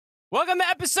Welcome to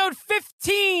episode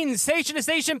 15, Station to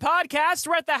Station podcast.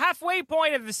 We're at the halfway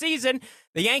point of the season.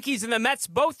 The Yankees and the Mets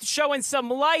both showing some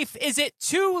life. Is it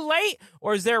too late,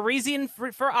 or is there a reason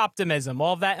for optimism?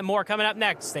 All of that and more coming up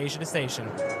next, Station to Station.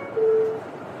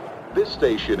 This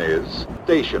station is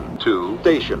Station to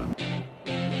Station.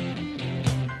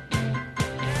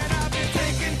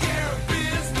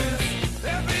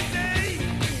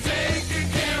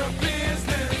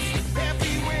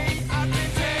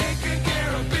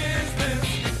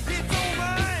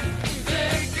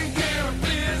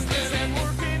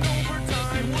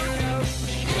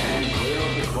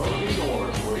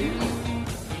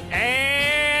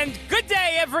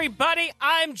 Everybody,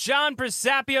 I'm John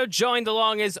Presapio, joined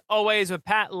along as always with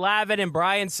Pat Lavin and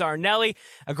Brian Sarnelli.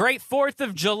 A great 4th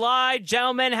of July.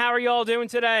 Gentlemen, how are you all doing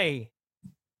today?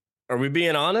 Are we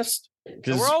being honest?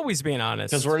 We're always being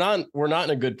honest. Because we're not in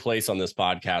a good place on this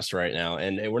podcast right now,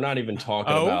 and we're not even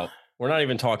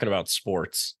talking about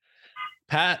sports.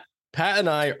 Pat and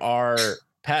I are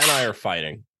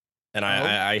fighting, and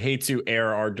I hate to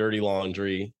air our dirty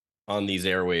laundry on these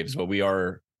airwaves, but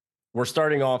we're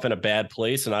starting off in a bad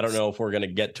place, and I don't know if we're going to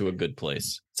get to a good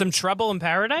place. Some trouble in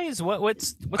paradise?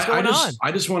 What's going on?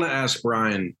 I just want to ask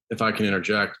Brian, if I can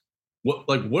interject.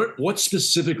 What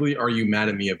specifically are you mad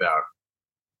at me about?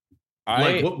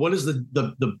 What is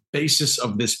the basis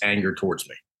of this anger towards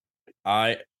me?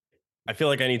 I feel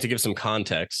like I need to give some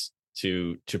context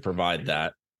to provide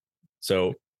that.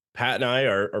 So Pat and I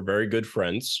are very good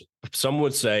friends. Some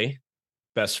would say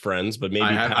best friends, but maybe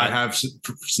I have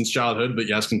since childhood, but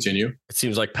yes, continue. It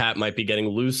seems like Pat might be getting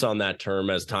loose on that term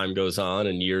as time goes on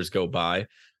and years go by.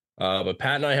 But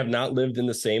Pat and I have not lived in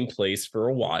the same place for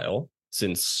a while.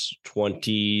 Since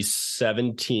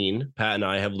 2017, Pat and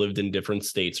I have lived in different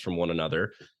states from one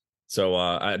another.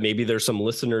 So maybe there's some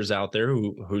listeners out there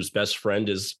whose best friend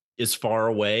is far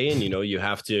away, and you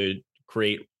have to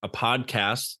create a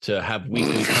podcast to have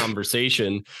weekly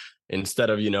conversation instead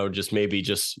of just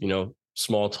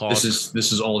small talk. This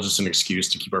is all just an excuse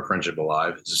to keep our friendship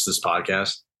alive. It's just this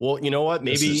podcast. Well, you know what?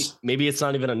 Maybe it's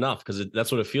not even enough, because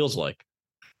that's what it feels like.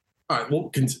 All right.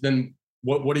 Well, then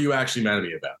what are you actually mad at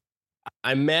me about?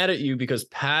 I'm mad at you because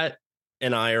Pat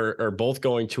and I are both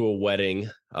going to a wedding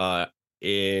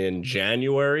in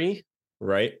January,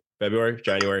 right? January of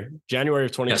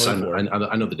 2024. Yes,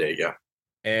 I know the date. Yeah.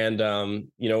 And,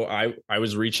 I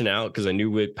was reaching out because I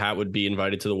knew Pat would be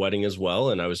invited to the wedding as well.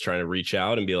 And I was trying to reach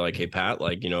out and be like, hey, Pat,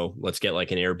 let's get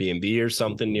like an Airbnb or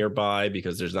something nearby,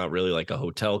 because there's not really like a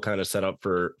hotel kind of set up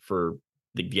for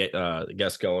the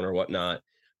guest going or whatnot.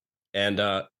 And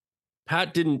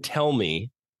Pat didn't tell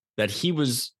me that he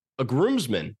was a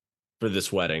groomsman for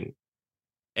this wedding.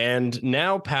 And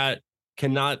now Pat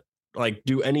cannot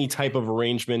do any type of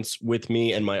arrangements with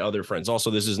me and my other friends.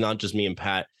 Also, this is not just me and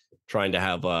Pat trying to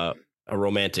have a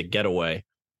romantic getaway,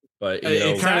 but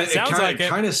it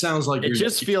kind of sounds like it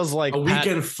just feels like a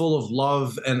weekend full of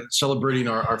love and celebrating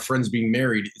our friends being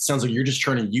married. It sounds like you're just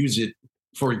trying to use it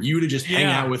for you to just hang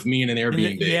out with me in an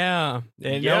Airbnb.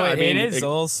 It is a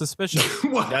little suspicious.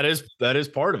 that is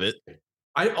part of it.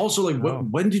 I also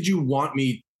when did you want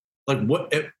me?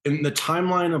 What in the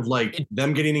timeline of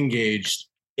them getting engaged?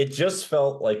 It just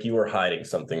felt like you were hiding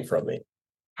something from me.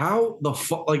 How the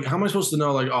fuck? How am I supposed to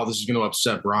know? Oh, this is going to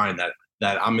upset Brian that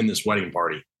I'm in this wedding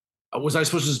party. Was I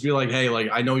supposed to just be like, hey,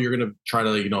 I know you're going to try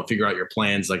to figure out your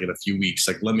plans in a few weeks.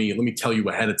 Let me tell you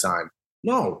ahead of time.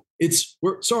 No,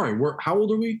 we're how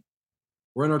old are we?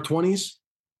 We're in our 20s,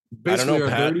 basically, I don't know,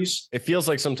 our 30s. It feels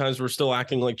like sometimes we're still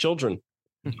acting like children.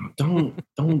 Don't.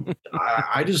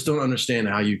 I just don't understand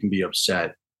how you can be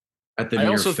upset at the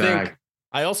mere fact.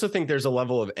 I also think there's a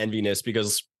level of enviness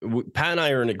because Pat and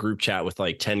I are in a group chat with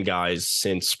 10 guys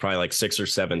since probably 6th or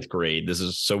 7th grade.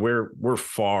 We're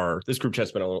far. This group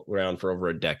chat's been around for over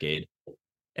a decade.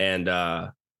 And,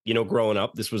 growing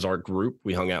up, this was our group.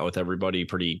 We hung out with everybody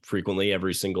pretty frequently,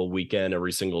 every single weekend,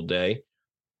 every single day.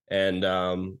 And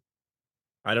I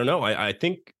don't know. I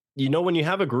think, when you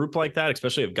have a group like that,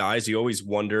 especially of guys, you always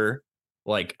wonder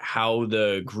how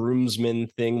the groomsmen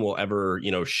thing will ever,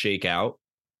 shake out.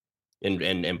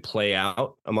 And play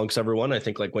out amongst everyone. I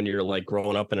think when you're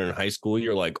growing up and in high school,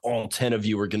 you're all 10 of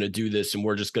you are going to do this and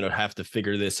we're just going to have to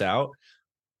figure this out.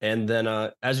 And then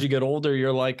as you get older,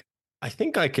 you're I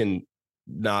think I can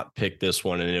not pick this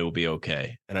one and it will be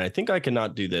okay. And I think I can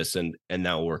not do this and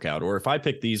that will work out. Or if I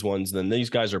pick these ones, then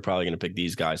these guys are probably going to pick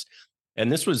these guys.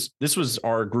 And this was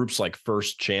our group's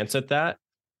first chance at that.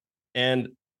 And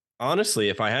honestly,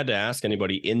 if I had to ask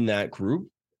anybody in that group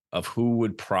of who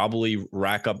would probably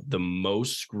rack up the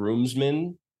most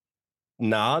groomsmen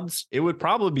nods, it would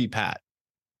probably be Pat.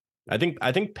 I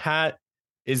think Pat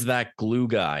is that glue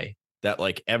guy that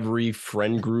like every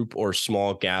friend group or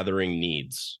small gathering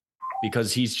needs,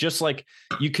 because he's just like,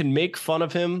 you can make fun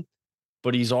of him,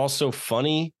 but he's also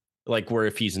funny. Like where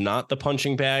if he's not the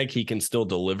punching bag, he can still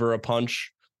deliver a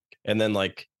punch. And then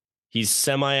like he's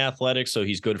semi-athletic, so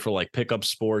he's good for like pickup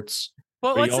sports.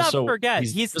 Well, but let's not forget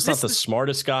he's just not the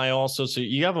smartest guy also. So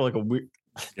you have like a weird.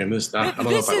 And this, I don't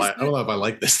know if I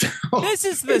like this now. This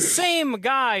is the same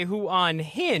guy who on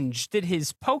Hinge did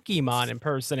his Pokemon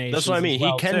impersonation. That's what I mean.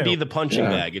 He can be the punching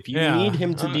bag. If you need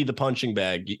him to be the punching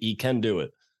bag, he can do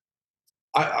it.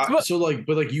 So like,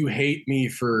 but like you hate me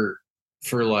for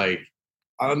like,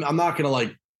 I'm not gonna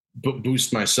like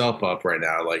boost myself up right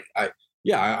now. Like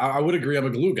I would agree. I'm a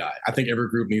glue guy. I think every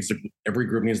group needs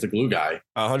the glue guy.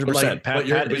 100%.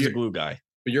 Pat is a glue guy.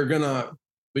 But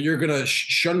you're gonna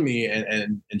shun me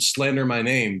and slander my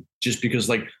name just because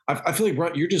like I feel like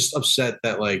Brian, you're just upset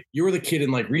that like you were the kid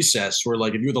in like recess where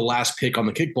like if you were the last pick on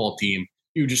the kickball team,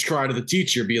 you just cry to the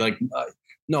teacher, be like,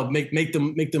 no, make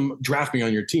them draft me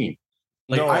on your team.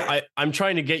 Like, no, I'm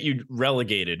trying to get you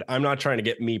relegated. I'm not trying to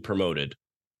get me promoted.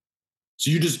 So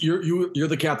you're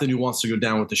the captain who wants to go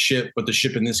down with the ship, but the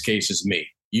ship in this case is me.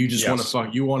 You just want to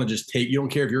you want to just take. You don't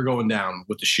care if you're going down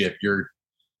with the ship.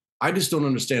 I just don't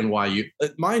understand why you,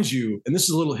 mind you, and this is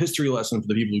a little history lesson for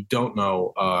the people who don't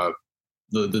know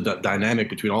the dynamic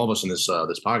between all of us in this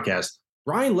podcast.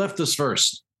 Brian left us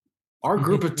first. Our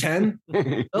group of 10,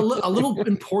 a little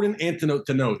important anecdote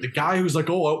to note. The guy who's like,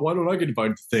 oh, why don't I get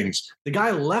invited to things? The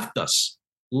guy left us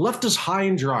high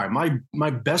and dry. My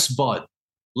best bud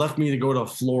left me to go to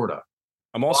Florida.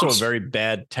 I'm also a very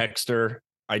bad texter.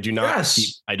 I do not.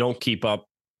 Yes. I don't keep up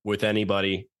with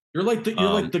anybody. You're like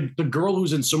the girl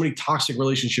who's in so many toxic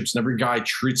relationships, and every guy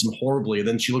treats him horribly. And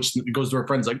then she goes to her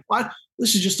friends like, "What?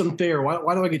 This is just unfair.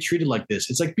 Why do I get treated like this?"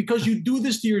 It's like because you do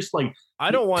this to your like. I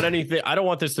don't want anything. I don't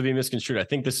want this to be misconstrued. I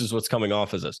think this is what's coming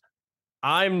off as this.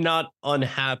 I'm not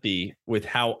unhappy with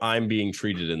how I'm being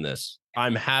treated in this.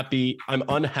 I'm happy. I'm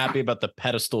unhappy about the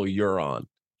pedestal you're on.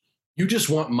 You just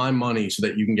want my money so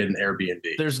that you can get an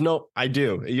Airbnb. I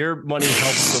do. Your money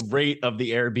helps the rate of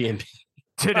the Airbnb.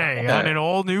 Today on an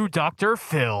all new Dr.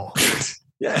 Phil.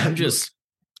 Yeah.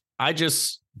 I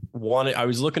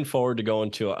was looking forward to going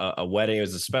to a wedding. It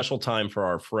was a special time for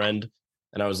our friend.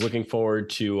 And I was looking forward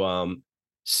to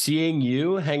seeing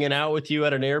you, hanging out with you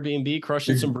at an Airbnb,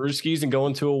 crushing some brewskis and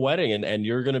going to a wedding. And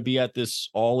you're going to be at this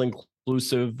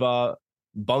all-inclusive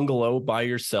bungalow by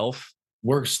yourself.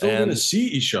 We're still going to see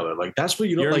each other. Like, that's what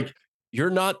you don't like. You're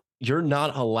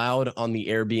not allowed on the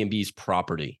Airbnb's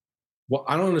property. Well,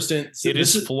 I don't understand. It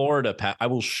is Florida, Pat. I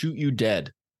will shoot you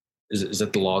dead. Is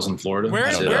that the laws in Florida? Where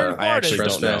in Florida? I actually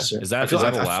don't know. Is that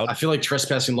allowed? I feel like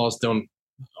trespassing laws don't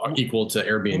equal to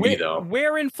Airbnb though.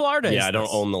 Where in Florida? Yeah, I don't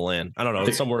own the land. I don't know.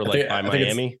 It's somewhere by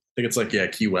Miami. I think it's like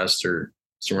Key West or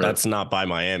somewhere. That's not by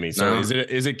Miami. So is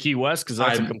it Key West? Because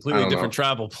that's a completely different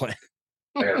travel plan.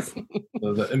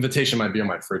 The invitation might be on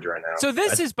my fridge right now. So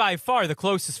this is by far the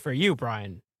closest for you,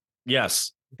 Brian.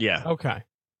 Yes. Yeah. Okay.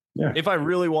 Yeah. If I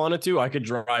really wanted to, I could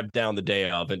drive down the day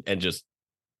of and just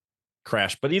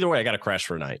crash. But either way, I got to crash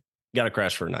for a night.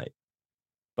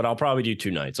 But I'll probably do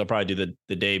 2 nights. I'll probably do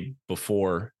the day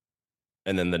before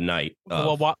and then the night.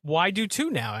 Well, why do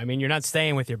 2 now? I mean, you're not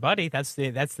staying with your buddy. That's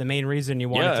the main reason you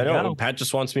want to go. Pat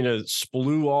just wants me to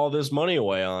splue all this money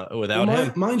away without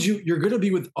him. Mind you, you're going to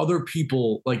be with other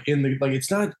people like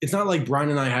it's not like Brian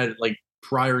and I had like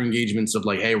prior engagements of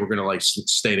like, hey, we're going to like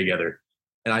stay together.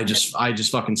 And I just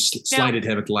fucking slighted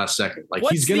him at the last second. Like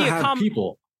he's gonna have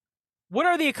people. What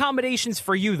are the accommodations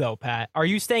for you though, Pat? Are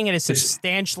you staying in a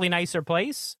substantially nicer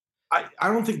place? I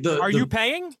don't think Are you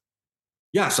paying?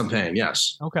 Yes, I'm paying.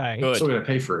 Yes. Okay. I'm still gonna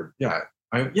pay for it. Yeah.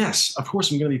 Yes, of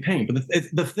course I'm gonna be paying. But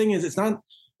the thing is, it's not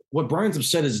what Brian's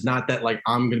upset is not that like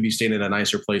I'm gonna be staying in a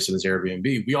nicer place in his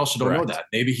Airbnb. We also don't know that.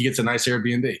 Maybe he gets a nice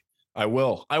Airbnb. I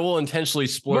will intentionally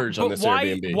splurge on this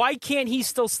Airbnb. Why can't he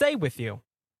still stay with you?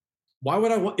 Why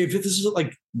would I want if this is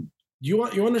like you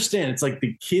understand? It's like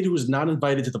the kid who was not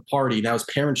invited to the party. Now his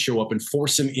parents show up and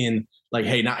force him in. Like,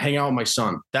 hey, not hang out with my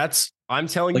son. I'm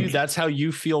telling you, that's how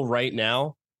you feel right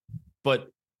now.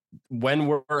 But when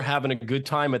we're having a good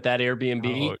time at that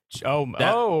Airbnb,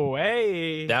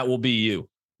 hey, that will be you.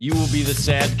 You will be the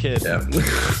sad kid. Yeah.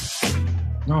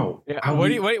 No. Yeah.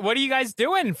 What are you guys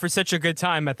doing for such a good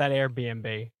time at that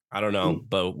Airbnb? I don't know,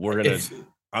 but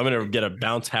I'm gonna get a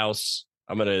bounce house.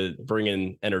 I'm going to bring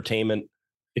in entertainment.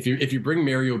 If you bring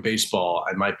Mario Baseball,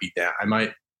 I might be down.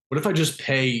 What if I just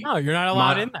pay? No, you're not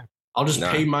allowed in there. I'll just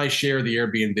pay my share of the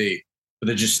Airbnb. but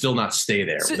they just still not stay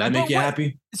there. Would that make you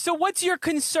happy? So what's your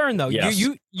concern though? Yes.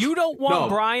 You don't want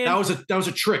Brian. That was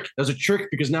a trick. That was a trick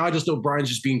because now I just know Brian's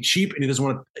just being cheap and he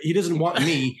doesn't want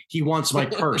me. He wants my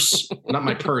purse. Not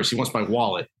my purse. He wants my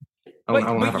wallet. I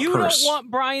don't have a you purse. don't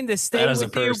want Brian to stay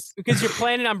with you because you're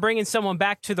planning on bringing someone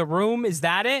back to the room. Is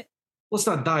that it? Let's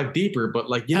not dive deeper, but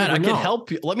like Pat, never I know. can help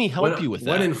you. Let me help you with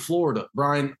that. When in Florida,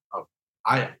 Brian,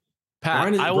 Pat,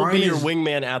 I will be your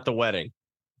wingman at the wedding.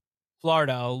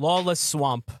 Florida, a lawless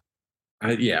swamp.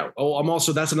 Yeah. Oh, I'm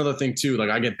also, that's another thing too. Like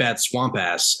I get bad swamp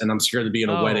ass and I'm scared to be in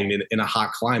a wedding in a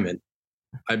hot climate.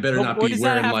 I better not be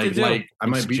wearing like I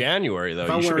might be January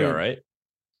though. You should be all right.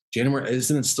 January,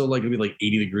 isn't it still like gonna be like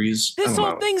 80 degrees? This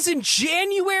whole thing's in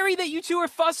January that you two are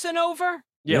fussing over?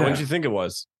 Yeah. When did you think it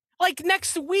was? Like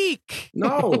next week.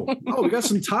 No, we got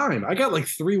some time. I got like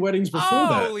 3 weddings before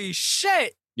that. Holy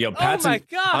shit. Yo, Pat's oh my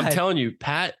God. I'm telling you,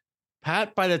 Pat,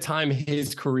 by the time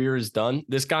his career is done,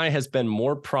 this guy has been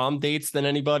more prom dates than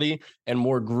anybody and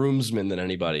more groomsmen than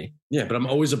anybody. Yeah, but I'm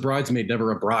always a bridesmaid,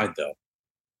 never a bride, though.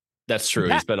 That's true.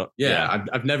 He's been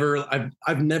I've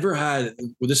never had.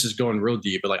 Well, this is going real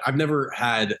deep, but like I've never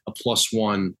had a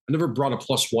 +1. I never brought a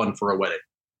 +1 for a wedding.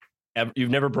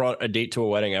 You've never brought a date to a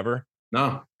wedding ever?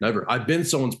 No, never. I've been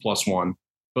someone's +1,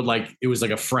 but like it was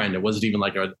like a friend. It wasn't even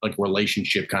like a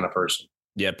relationship kind of person.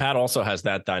 Yeah, Pat also has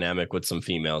that dynamic with some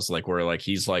females, like where like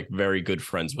he's like very good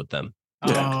friends with them.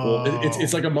 Yeah, well,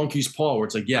 it's like a monkey's paw, where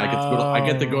it's like, yeah, I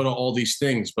get to go to all these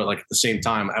things, but like at the same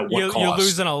time, at what cost? You're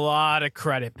losing a lot of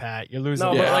credit, Pat. You're losing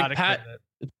a lot of credit.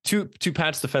 To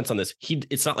Pat's defense on this,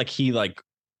 it's not like he like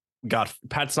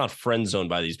Pat's not friend zoned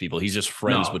by these people. He's just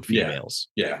friends with females.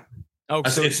 Yeah. Oh,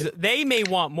 so they may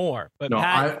want more, but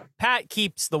Pat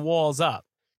keeps the walls up.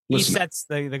 He sets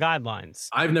the guidelines.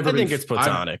 I think it's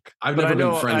platonic. I've never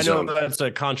been friend zoned. I know that's a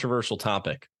controversial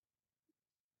topic.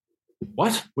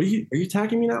 What? Are you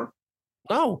attacking me now?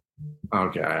 No.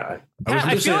 Okay.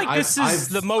 I feel like this is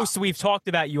the most we've talked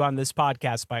about you on this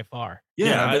podcast by far.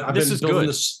 Yeah, I've been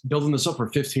building this up for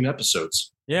 15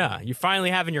 episodes. Yeah, you're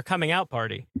finally having your coming out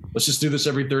party. Let's just do this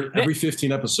every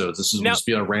 15 episodes. This is just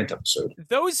be a rant episode.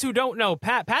 Those who don't know,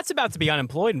 Pat's about to be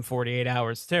unemployed in 48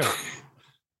 hours too.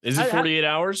 Is it 48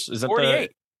 hours? Is that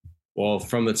 48? Well,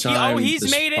 from the time he's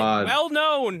made it well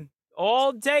known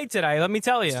all day today. Let me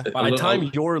tell you. By the time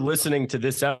you're listening to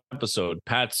this episode,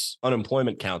 Pat's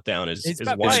unemployment countdown is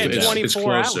winding down.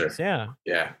 24 hours.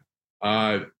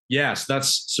 Yeah. Yes,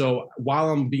 that's so. While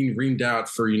I'm being reamed out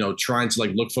for trying to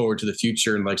like look forward to the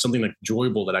future and like something like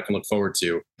enjoyable that I can look forward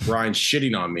to, Brian's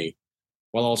shitting on me.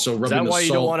 While also rubbing. Is that why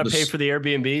you don't want to pay for the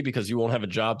Airbnb because you won't have a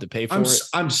job to pay for it?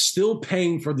 I'm still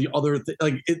paying for the other thing.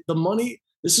 Like the money.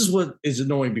 This is what is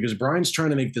annoying because Brian's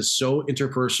trying to make this so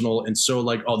interpersonal and so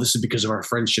like, oh, this is because of our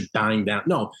friendship dying down.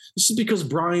 No, this is because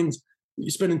Brian's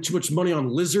spending too much money on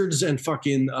lizards and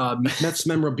fucking Mets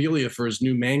memorabilia for his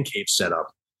new man cave setup.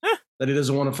 That he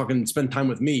doesn't want to fucking spend time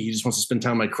with me. He just wants to spend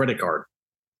time on my credit card.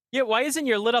 Yeah, why isn't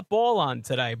your lit up ball on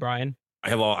today, Brian?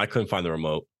 I couldn't find the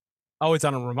remote. Oh, it's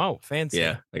on a remote. Fancy.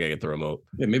 Yeah, I gotta get the remote.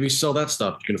 Yeah, maybe sell that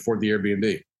stuff. You can afford the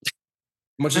Airbnb.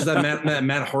 How much is that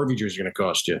Matt Harvey jersey going to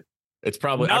cost you? It's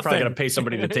probably I'm probably gonna pay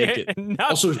somebody to take it.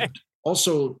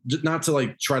 Also, not to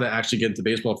like try to actually get into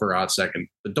baseball for a hot second,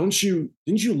 but didn't you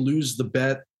lose the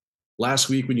bet last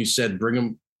week when you said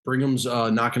Brigham's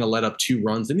not going to let up 2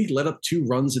 runs? Didn't he let up 2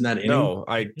 runs in that inning? No,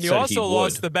 you also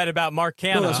lost the bet about Mark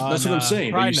Canha. No, that's what I'm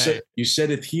saying. You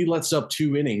said if he lets up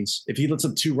 2 innings, if he lets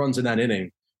up 2 runs in that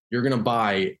inning, you're going to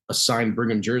buy a signed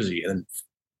Brigham jersey and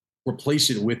replace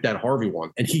it with that Harvey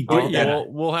one. And he did that. Well,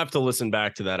 we'll have to listen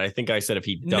back to that. I think I said if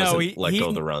he doesn't let go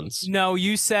of the runs. No,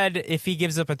 you said if he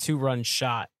gives up a 2-run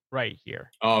shot right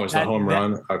here. Oh, it's a home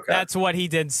run? Okay. That's what he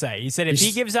did say. He said if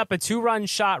he gives up a 2-run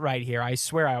shot right here, I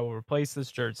swear I will replace this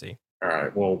jersey. All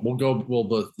right. Well,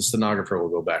 the stenographer will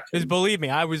go back. Because believe me,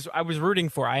 I was rooting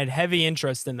for. I had heavy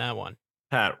interest in that one.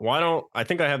 Pat, I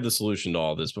think I have the solution to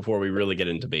all this before we really get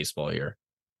into baseball here.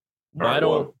 Why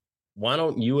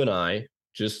don't you and I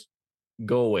just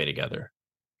go away together?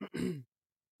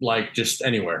 Like just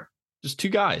anywhere. Just 2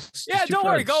 guys. Yeah, don't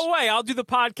worry. Go away. I'll do the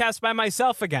podcast by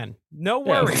myself again. No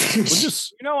worries. We'll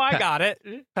just I got it.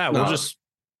 Pat, we'll just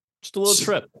a little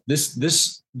trip.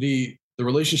 The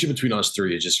relationship between us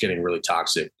 3 is just getting really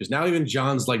toxic because now even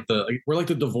John's like we're like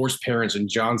the divorced parents and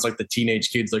John's like the teenage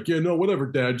kids like, yeah, no, whatever,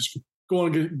 Dad, just go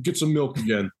on and get some milk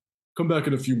again. Come back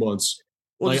in a few months.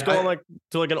 We'll just go on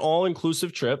to an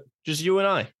all-inclusive trip, just you and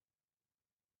I.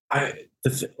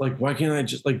 Why can't I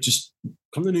just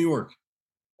come to New York?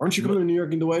 Aren't you coming to New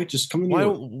York either way? Just come to New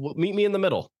York. Meet me in the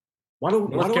middle. Why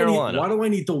do I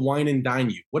need to wine and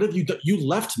dine you? What have you done? You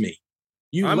left me.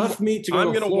 Left me to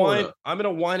go to Florida. I'm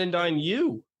gonna wine and dine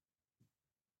you.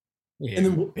 Yeah, And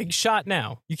then big shot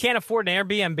now. You can't afford an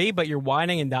Airbnb, but you're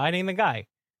whining and dining the guy.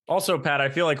 Also, Pat, I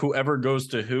feel like whoever goes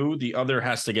to who, the other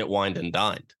has to get wined and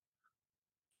dined.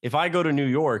 If I go to New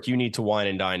York, you need to wine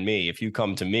and dine me. If you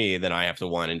come to me, then I have to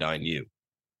wine and dine you.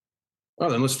 oh,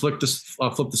 then let's flip the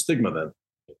stigma then.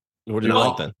 What do you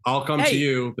want then? I'll come to Hey.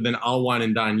 you, but then I'll wine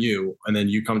and dine you, and then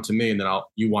you come to me, and then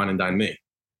you wine and dine me.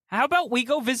 How about we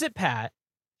go visit Pat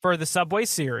for the Subway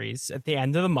series at the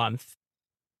end of the month?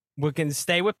 We can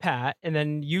stay with Pat, and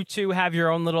then you two have your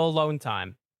own little alone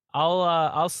time.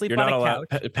 I'll sleep You're on not a allowed.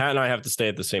 couch. Pat and I have to stay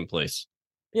at the same place.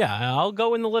 Yeah, I'll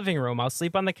go in the living room. I'll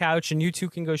sleep on the couch, and you two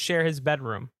can go share his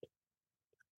bedroom.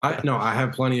 I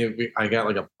have plenty of. I got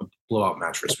like a blowout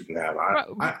mattress we can have.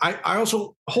 I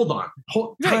also hold on.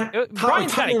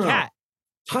 Brian's got a cat.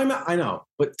 Time out. I know,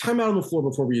 but time out on the floor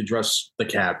before we address the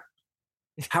cat.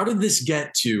 How did this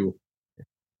get to?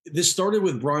 This started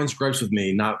with Brian's gripes with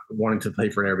me not wanting to pay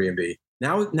for an Airbnb.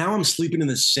 Now I'm sleeping in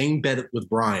the same bed with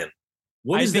Brian.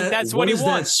 I think that's what he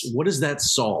wants. What does that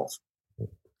solve?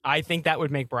 I think that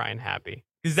would make Brian happy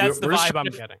because that's the We're just vibe trying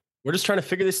I'm to- getting. We're just trying to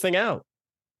figure this thing out.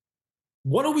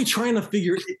 What are we trying to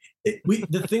figure?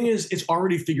 The thing is, it's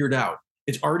already figured out.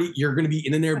 It's already, you're going to be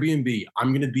in an Airbnb. I'm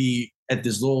going to be at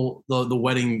this the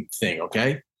wedding thing.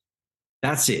 Okay.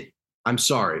 That's it. I'm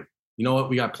sorry. You know what?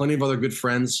 We got plenty of other good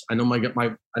friends. I know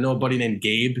I know a buddy named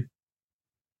Gabe. You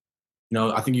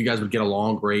know, I think you guys would get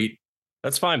along great.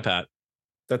 That's fine, Pat.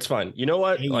 That's fine. You know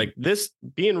what? Hey. Like this,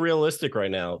 being realistic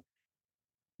right now,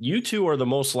 you two are the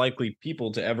most likely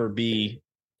people to ever be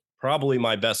probably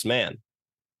my best man.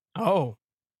 Oh,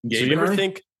 So Gabe you ever and I?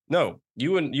 think? No,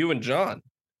 you and John.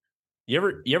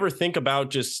 You ever think about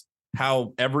just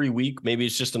how every week maybe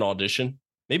it's just an audition?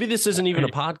 Maybe this isn't even a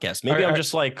podcast. Maybe I'm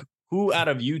just like, who out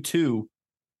of you two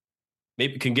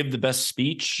maybe can give the best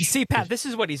speech? you see, Pat, this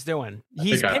is what he's doing.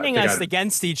 He's think pinning I- us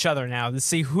against each other now to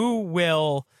see who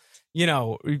will,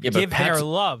 but give their Pat's-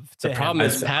 love to The him. problem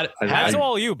is Pat. That's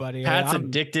all you, buddy. Pat's I'm-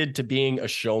 addicted to being a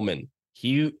showman.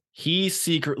 He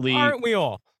secretly aren't we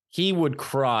all? he would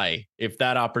cry if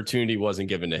that opportunity wasn't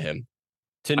given to him.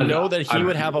 To I- know that he I-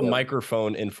 would have a yeah.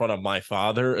 microphone in front of my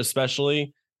father,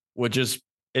 especially, would just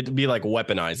it'd be like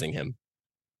weaponizing him.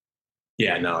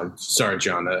 Yeah, no, sorry,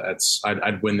 John.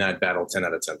 I'd win that battle 10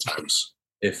 out of 10 times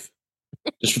if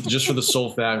just for the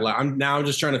sole fact. Like I'm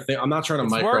just trying to think. I'm not trying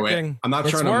to It's working. I'm not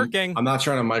It's trying to. working. I'm not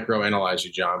trying to microanalyze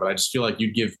you, John. But I just feel like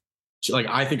you'd give. Like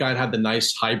I think I'd have the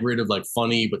nice hybrid of like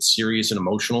funny but serious and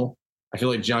emotional. I feel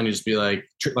like John, you'd just be like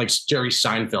Jerry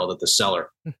Seinfeld at the cellar.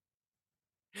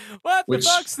 What Which- the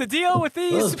fuck's the deal with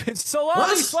these salami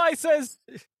What? slices?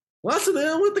 What's the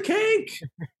deal with the cake?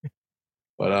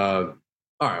 But all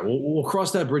right, we'll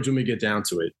cross that bridge when we get down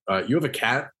to it. You have a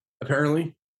cat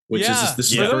apparently, which yeah.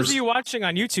 this is For the those first. of you watching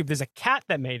on YouTube, there's a cat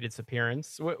that made its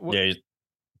appearance. Yeah,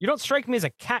 You don't strike me as a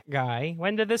cat guy.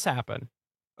 When did this happen?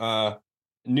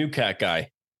 new cat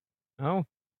guy. Oh,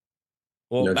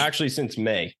 Well, Yes. actually, since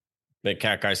May, the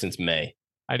cat guy since May.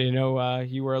 I didn't know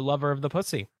you were a lover of the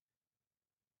pussy.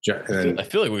 And I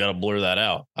feel like we got to blur that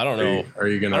out. I don't know. are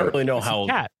you I gonna? don't really know It's a how.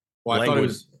 cat. Well, I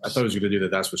language- thought he was going to do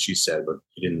that. That's what she said, but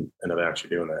he didn't end up actually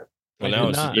doing that. Well, I now did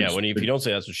it's, not. yeah. If you don't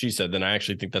say that's what she said, then I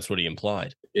actually think that's what he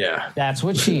implied. Yeah, That's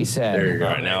what she said. There you go.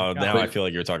 All right, now There you go. I feel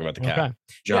like you're talking about the cat. Okay.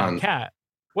 John. Yeah, cat.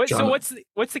 What? So John- what's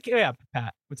the yeah,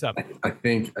 Pat? What's up? I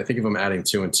think if I'm adding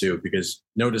 2 and 2, because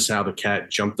notice how the cat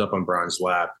jumped up on Brian's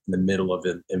lap in the middle of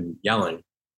him yelling.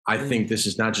 I think this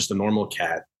is not just a normal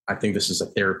cat. I think this is a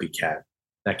therapy cat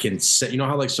that can set. You know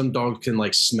how like some dogs can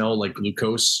like smell like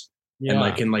glucose Yeah. and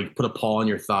like can like put a paw on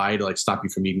your thigh to like stop you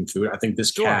from eating food. I think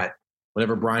this Sure. cat,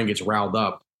 whenever Brian gets riled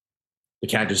up, the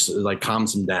cat just like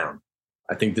calms him down.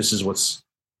 I think this is what's.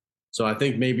 So I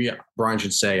think maybe Brian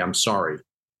should say, "I'm sorry,"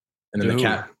 and then To the who?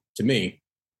 cat to me,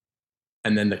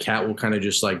 and then the cat will kind of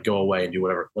just like go away and do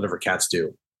whatever cats do.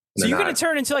 And So then you're gonna I-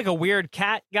 turn into like a weird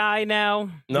cat guy now?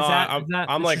 No, is that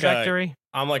I'm the like a- trajectory?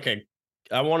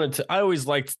 I always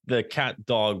liked the cat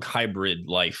dog hybrid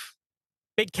life.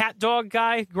 Big cat dog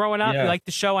guy growing up. Yeah. You like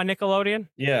the show on Nickelodeon?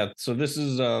 Yeah. So this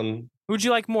is Who'd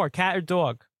you like more, cat or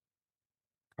dog?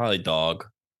 probably dog.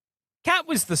 Cat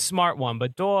was the smart one,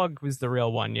 but dog was the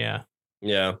real one. Yeah,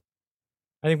 Yeah.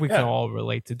 I think we Yeah. can all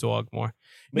relate to dog more.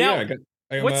 But Now, yeah, I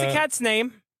got what's the cat's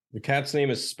name? The cat's name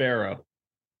is Sparrow,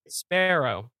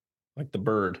 Sparrow, like the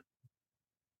bird.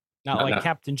 not No, like no.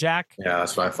 Captain Jack. Yeah,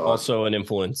 that's what I thought. Also an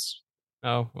influence.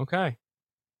 Oh, okay.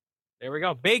 There we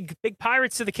go. Big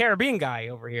Pirates of the Caribbean guy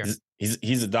over here.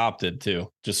 He's adopted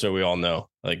too, just so we all know.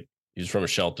 Like he's from a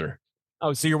shelter.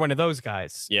 Oh, so you're one of those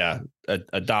guys. Yeah.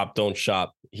 Adopt, don't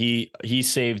shop. He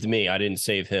saved me. I didn't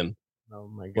save him. Oh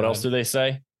my god. What else do they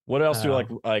say? What else do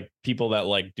Oh. like people that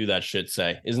like do that shit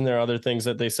say? Isn't there other things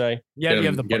that they say? Yeah, you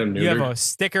have you have neutered. a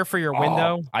sticker for your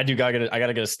window. I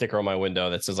gotta get a sticker on my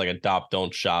window that says like adopt,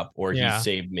 don't shop, or he Yeah.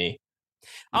 saved me.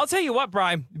 I'll tell you what,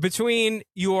 Brian, between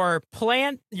your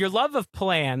love of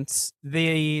plants,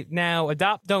 the now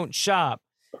adopt, don't shop,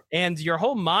 and your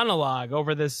whole monologue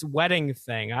over this wedding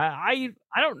thing, I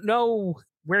don't know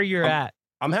where you're at.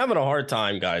 I'm having a hard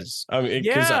time, guys. I mean,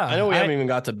 because I know we haven't even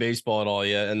got to baseball at all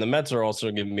yet, and the Mets are also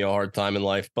giving me a hard time in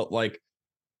life. But like,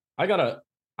 I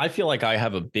feel like I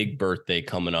have a big birthday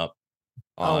coming up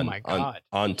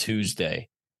on Tuesday,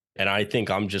 and I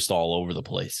think I'm just all over the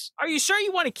place. Are you sure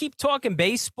you want to keep talking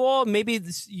baseball? Maybe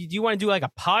do you want to do like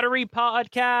a pottery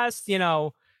podcast? You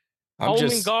know, home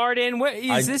and garden. What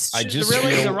is this?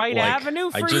 Really the right avenue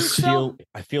for you?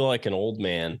 I feel like an old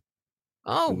man.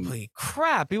 Holy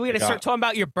crap! We got to start talking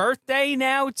about your birthday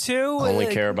now too. I only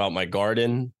care about my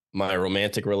garden, my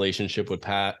romantic relationship with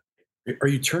Pat. Are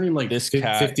you turning like this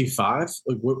 55?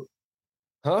 Like what?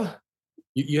 Huh?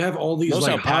 You have all these.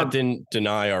 Like Pat didn't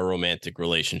deny our romantic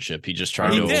relationship. He just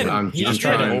tried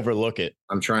to overlook it.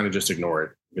 I'm trying to just ignore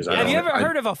it because have you ever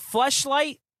heard of a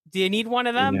fleshlight? Do you need one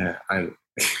of them? Yeah,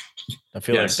 I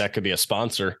feel like that could be a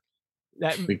sponsor.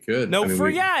 We could. No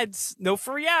free ads.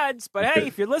 But hey,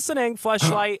 if you're listening,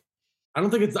 Fleshlight. I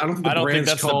don't think that's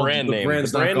the brand name. The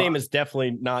brand name is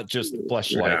definitely not just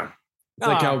Fleshlight. Yeah. It's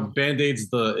like how Band-Aid's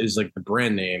is like the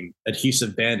brand name.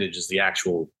 Adhesive bandage is the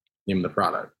actual name of the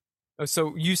product. Oh,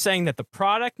 so you saying that the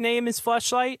product name is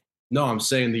Fleshlight? No, I'm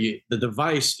saying the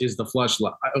device is the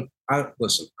Fleshlight.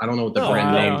 Listen, I don't know what the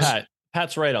brand name is.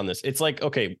 Pat's right on this. It's like,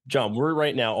 okay, John, we're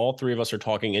right now, all three of us are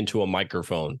talking into a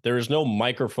microphone. There is no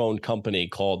microphone company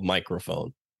called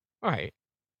Microphone. All right.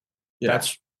 Yeah.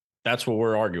 That's what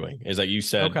we're arguing, is that you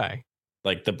said, okay,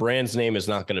 like the brand's name is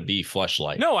not going to be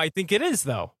Fleshlight. No, I think it is,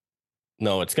 though.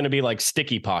 No, it's going to be like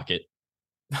Sticky Pocket.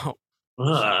 No.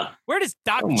 Where does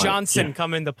Doc Johnson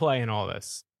come into play in all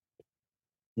this?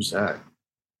 Who's that?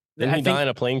 Didn't he die in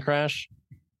a plane crash?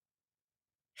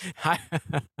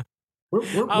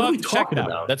 What are we talking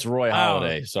about? That's Roy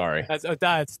Halladay. Sorry. That's right.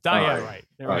 Doc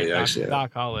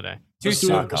Halladay. Let's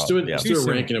do a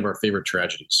ranking of our favorite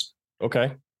tragedies.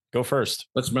 Okay. Go first.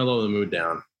 Let's mellow the mood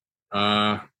down.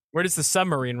 Where does the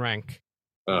submarine rank?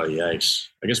 Oh, yikes.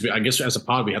 I guess as a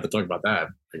pod, we have to talk about that,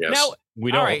 I guess. Now,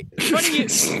 we don't. All right. Funny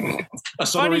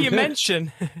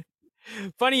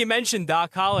you mention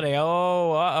Doc Halladay.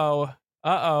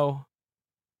 Uh-oh.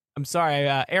 I'm sorry.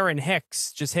 Aaron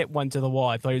Hicks just hit one to the wall.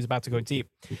 I thought he was about to go deep.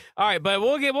 All right, but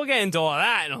we'll get into all of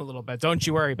that in a little bit. Don't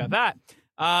you worry about that.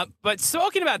 But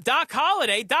talking about Doc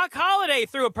Halladay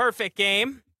threw a perfect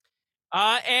game.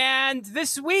 And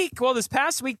this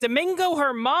past week, Domingo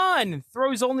Germán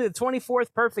throws only the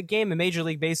 24th perfect game in Major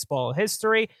League Baseball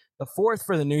history, the 4th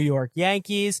for the New York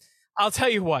Yankees. I'll tell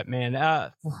you what, man.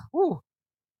 I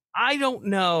don't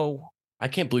know. I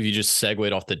can't believe you just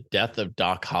segued off the death of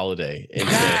Doc Halladay.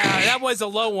 That was a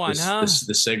low one, huh?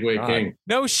 The segue king.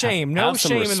 No shame in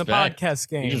the podcast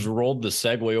game. He just rolled the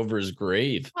segue over his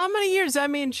grave. How many years? I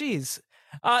mean, geez.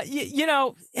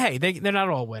 Hey, they're not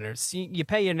all winners. You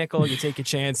pay your nickel, you take your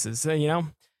chances,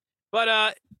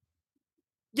 But,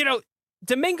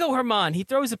 Domingo Germán, he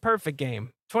throws a perfect game,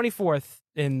 24th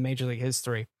in Major League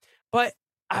history. But,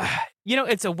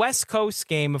 it's a West Coast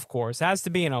game, of course. It has to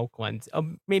be in Oakland.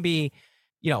 Maybe,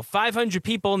 500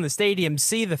 people in the stadium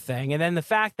see the thing. And then the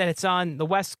fact that it's on the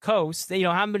West Coast,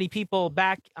 how many people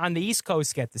back on the East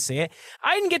Coast get to see it?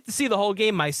 I didn't get to see the whole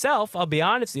game myself. I'll be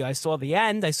honest with you. I saw the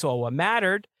end. I saw what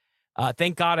mattered.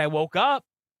 Thank God I woke up.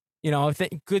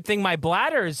 Good thing my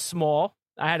bladder is small.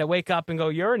 I had to wake up and go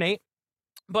urinate.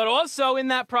 But also in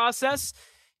that process,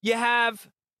 you have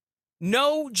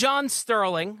no John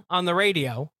Sterling on the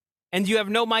radio. And you have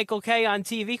no Michael Kay on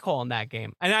TV calling that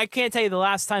game. And I can't tell you the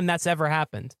last time that's ever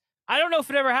happened. I don't know if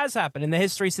it ever has happened in the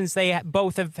history since they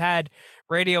both have had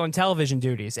radio and television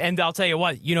duties. And I'll tell you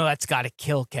what, that's got to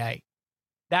kill Kay.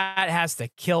 That has to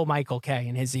kill Michael Kay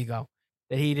and his ego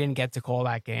that he didn't get to call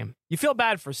that game. You feel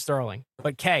bad for Sterling,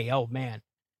 but Kay, oh man,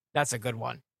 that's a good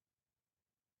one.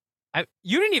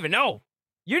 You didn't even know.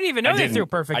 You didn't even know they threw a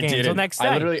perfect game until next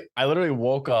day. I literally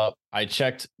woke up. I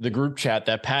checked the group chat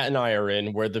that Pat and I are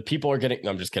in, where the people are getting. No,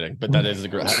 I'm just kidding. But that is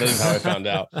how I found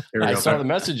out. I saw the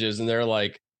messages, and they're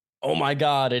like, "Oh my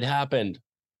God, it happened!"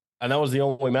 And that was the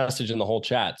only message in the whole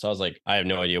chat. So I was like, I have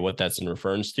no idea what that's in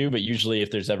reference to. But usually,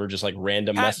 if there's ever just like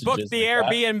random messages, booked the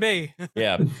Airbnb.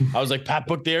 Yeah, I was like, Pat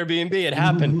booked the Airbnb. It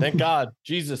happened. Thank God,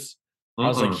 Jesus. I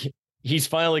was like, he's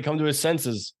finally come to his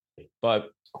senses. But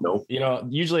nope.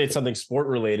 Usually it's something sport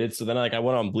related. So then I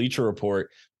went on Bleacher Report,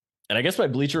 and I guess my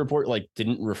Bleacher Report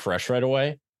didn't refresh right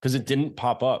away. because it didn't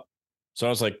pop up. So I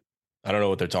was like, I don't know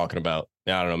what they're talking about.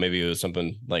 Yeah, I don't know. Maybe it was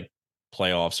something like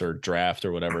playoffs or draft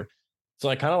or whatever. So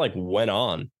I kind of like went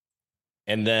on.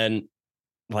 And then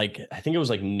like, I think it was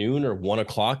like noon or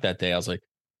 1:00 that day. I was like,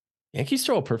 Yankees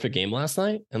throw a perfect game last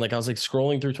night. And like, I was like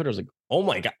scrolling through Twitter. I was like, oh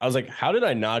my God. I was like, how did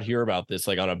I not hear about this?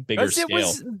 Like on a bigger scale. It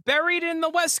was buried in the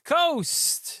West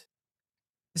Coast.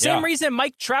 The same reason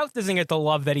Mike Trout doesn't get the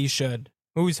love that he should.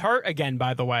 Who's hurt again,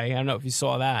 by the way. I don't know if you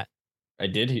saw that. I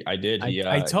did.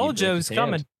 I told you it was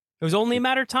coming. It was only a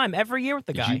matter of time every year with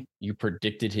the guy. You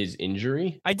predicted his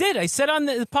injury? I did. I said on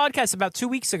the podcast about 2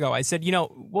 weeks ago, I said,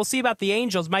 we'll see about the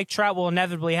Angels. Mike Trout will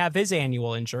inevitably have his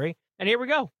annual injury. And here we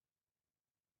go.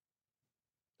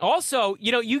 Also,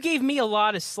 you gave me a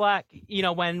lot of slack,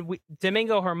 when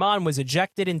Domingo Germán was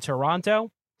ejected in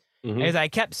Toronto. Mm-hmm. As I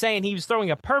kept saying, he was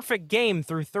throwing a perfect game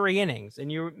through 3 innings.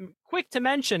 And you were quick to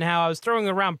mention how I was throwing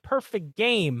around perfect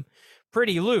game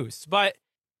pretty loose. But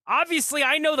obviously,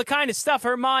 I know the kind of stuff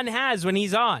Germán has when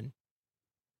he's on.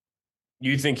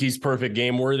 You think he's perfect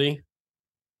game worthy?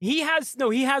 He has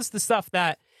the stuff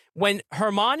that when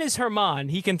Germán is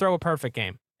Germán, he can throw a perfect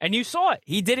game. And you saw it.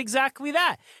 He did exactly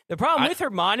that. The problem with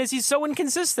Germán is he's so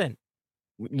inconsistent.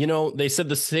 They said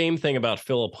the same thing about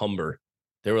Philip Humber.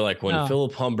 They were like, when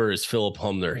Philip Humber is Philip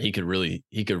Humber, he could really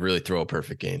throw a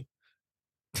perfect game.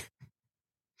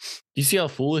 You see how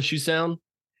foolish you sound?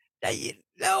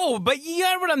 No, but you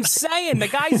got what I'm saying. The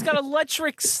guy's got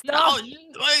electric stuff. No.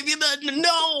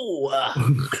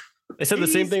 They said the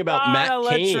same thing about Matt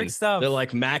Cain. They're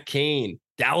like, Matt Cain,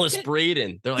 Dallas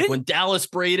Braden. They're like, when Dallas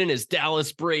Braden is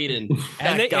Dallas Braden,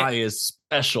 that guy is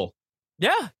special.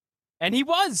 Yeah. And he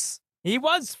was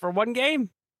for one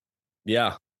game.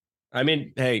 Yeah. I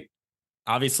mean, hey,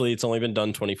 obviously it's only been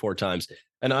done 24 times.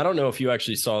 And I don't know if you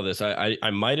actually saw this. I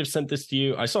might have sent this to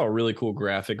you. I saw a really cool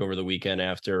graphic over the weekend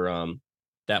after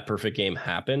that perfect game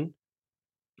happened.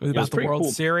 It was about the World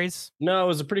Series? No, it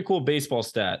was a pretty cool baseball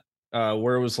stat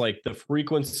where it was like the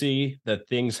frequency that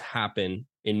things happen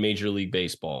in Major League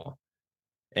Baseball.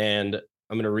 And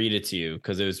I'm going to read it to you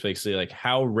because it was basically like,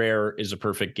 how rare is a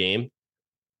perfect game?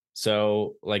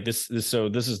 So like this is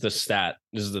the stat.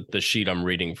 This is the sheet I'm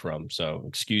reading from. So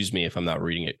excuse me if I'm not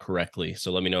reading it correctly.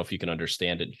 So let me know if you can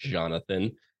understand it,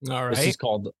 Jonathan. All right. This is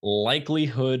called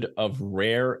likelihood of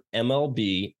rare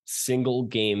MLB single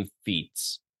game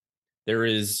feats. There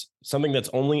is something that's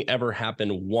only ever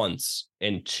happened once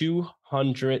in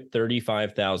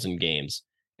 235,000 games,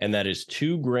 and that is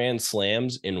 2 grand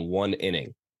slams in 1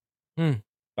 inning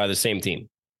by the same team,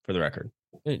 for the record.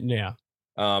 Yeah.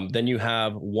 Then you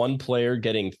have one player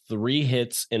getting 3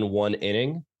 hits in 1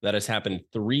 inning. That has happened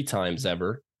 3 times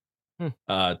ever.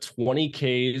 20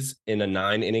 Ks in a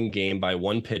 9-inning game by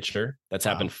one pitcher. That's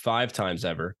happened 5 times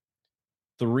ever.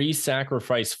 3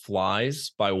 sacrifice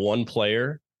flies by one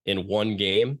player in 1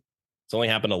 game. It's only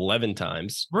happened 11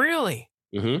 times. Really?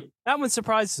 Mm-hmm. That one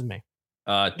surprises me.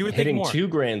 Hitting 2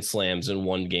 grand slams in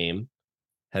 1 game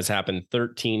has happened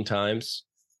 13 times.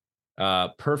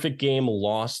 Perfect game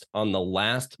lost on the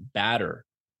last batter.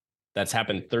 That's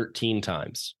happened 13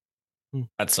 times.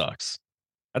 That sucks.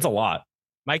 That's a lot.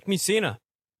 Mike Mussina.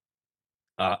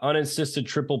 Unassisted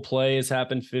triple play has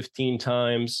happened 15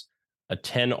 times. A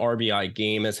 10 RBI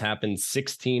game has happened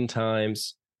 16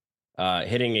 times.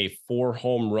 Hitting a 4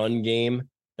 home run game,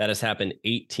 that has happened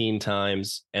 18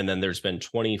 times. And then there's been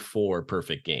 24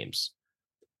 perfect games.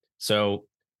 So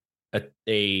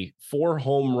a 4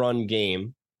 home run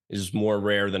game is more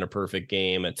rare than a perfect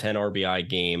game. A 10 RBI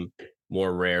game,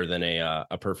 more rare than a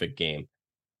perfect game.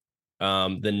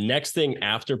 The next thing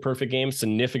after perfect game,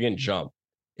 significant jump.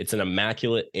 It's an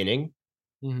immaculate inning.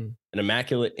 Mm-hmm. An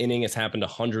immaculate inning has happened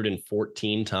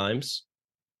 114 times.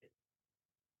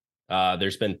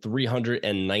 There's been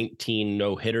 319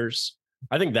 no-hitters.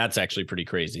 I think that's actually pretty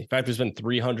crazy. In fact, there's been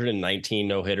 319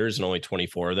 no-hitters and only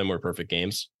 24 of them were perfect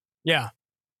games. Yeah.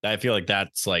 I feel like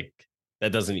that's like,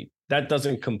 that doesn't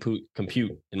compute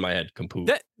in my head.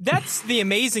 That's the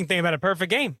amazing thing about a perfect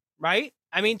game, right?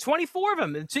 I mean, 24 of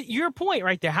them. To your point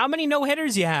right there. How many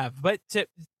no-hitters you have? But to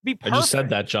be perfect. I just said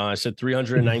that, John. I said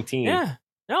 319. Yeah.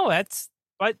 No,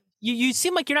 but you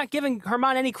seem like you're not giving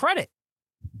Germán any credit.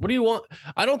 What do you want?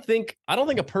 I don't think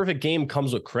a perfect game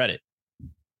comes with credit.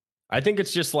 I think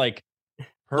it's just like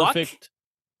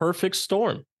perfect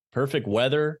storm, perfect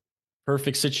weather,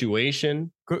 perfect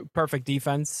situation, perfect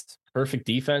defense.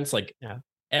 Like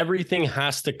everything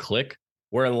has to click.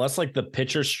 Where unless like the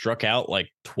pitcher struck out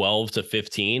like 12 to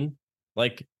 15,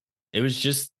 like it was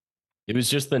just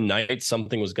the night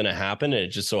something was going to happen, and it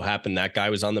just so happened that guy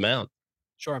was on the mound.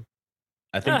 Sure.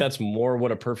 I think that's more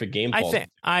what a perfect game falls.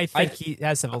 I think he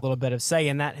has a little bit of say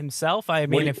in that himself. I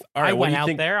mean, if I what went do you out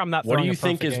think, there, I'm not. What do throwing you a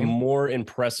think perfect is game. more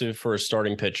impressive for a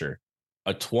starting pitcher?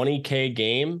 A 20K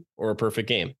game or a perfect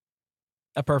game?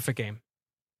 A perfect game.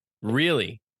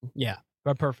 Really? Yeah,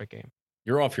 a perfect game.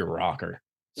 You're off your rocker.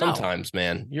 Sometimes,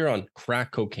 man, you're on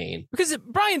crack cocaine. Because,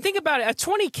 Brian, think about it. A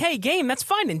 20K game, that's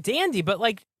fine and dandy, but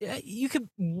like you could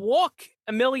walk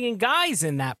a million guys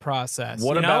in that process.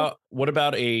 What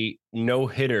about a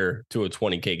no-hitter to a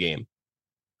 20K game?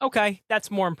 Okay,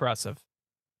 that's more impressive.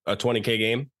 A 20K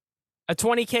game? A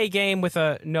 20K game with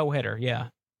a no-hitter, yeah.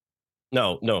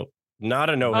 No, not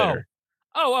a no-hitter.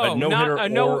 A no-hitter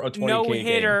not a or a 20K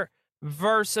no-hitter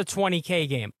versus a 20K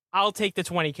game. I'll take the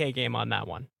 20K game on that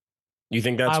one. You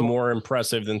think that's more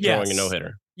impressive than throwing a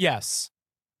no-hitter? Yes.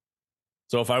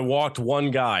 So if I walked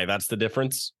one guy, that's the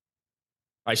difference?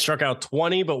 I struck out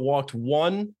 20 but walked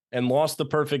one and lost the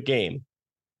perfect game.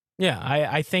 Yeah,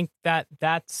 I think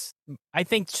I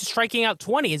think striking out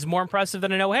 20 is more impressive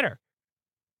than a no-hitter.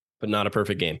 But not a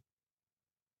perfect game.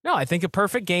 No, I think a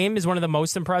perfect game is one of the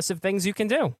most impressive things you can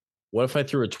do. What if I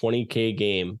threw a 20K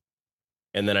game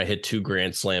and then I hit 2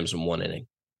 grand slams in 1 inning?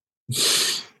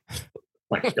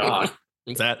 My God.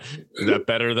 Is that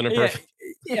better than a perfect?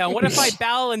 Yeah. What if I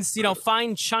balanced,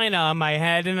 fine china on my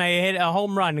head and I hit a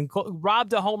home run and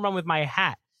robbed a home run with my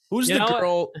hat? Who's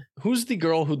the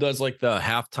girl who does like the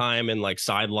halftime and like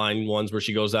sideline ones where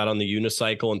she goes out on the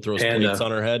unicycle and throws plates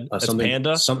on her head? That's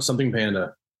Panda. Something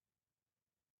Panda.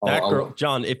 That girl,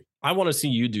 John. If I want to see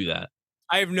you do that,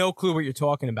 I have no clue what you're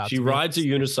talking about. She rides a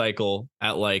unicycle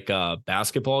at like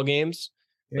basketball games.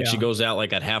 Like she goes out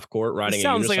like at half court riding a unicycle.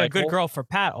 Sounds like a good girl for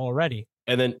Pat already.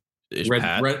 And then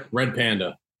red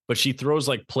Panda. But she throws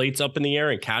like plates up in the air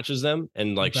and catches them.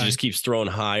 And like she just keeps throwing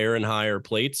higher and higher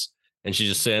plates. And she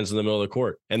just stands in the middle of the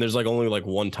court. And there's like only like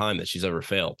one time that she's ever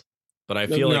failed. But I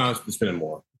feel like it's been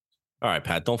more. All right,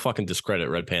 Pat, don't fucking discredit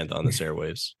Red Panda on this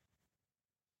airwaves.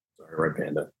 Sorry, Red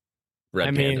Panda.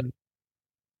 Red Panda.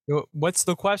 What's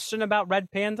the question about Red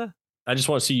Panda? I just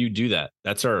want to see you do that.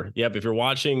 That's her. Yep. If you're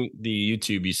watching the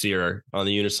YouTube, you see her on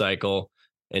the unicycle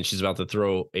and she's about to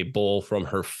throw a bowl from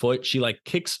her foot. She like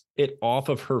kicks it off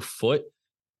of her foot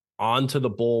onto the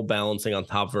bowl, balancing on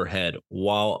top of her head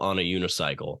while on a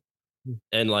unicycle.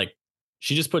 And like,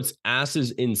 she just puts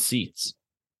asses in seats.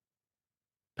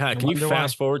 Pat, can you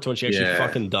fast forward to when she actually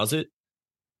fucking does it?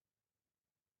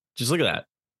 Just look at that.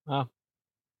 Oh.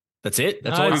 That's it?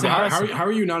 That's all you got? How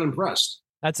are you not impressed?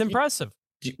 That's impressive.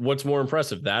 What's more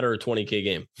impressive, that or a 20K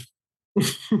game?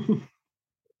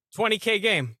 20K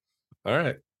game. All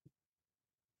right.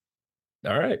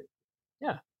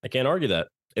 Yeah. I can't argue that.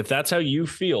 If that's how you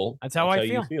feel, that's how I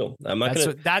feel. You feel. I'm not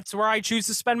that's where I choose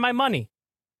to spend my money.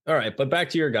 All right, but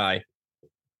back to your guy.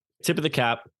 Tip of the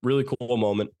cap, really cool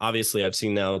moment. Obviously, I've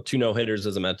seen now 2 no-hitters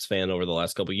as a Mets fan over the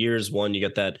last couple of years. One, you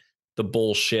get the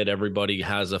bullshit, everybody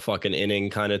has a fucking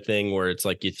inning kind of thing where it's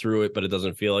like you threw it, but it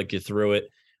doesn't feel like you threw it.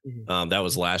 Mm-hmm. That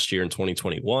was last year in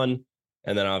 2021.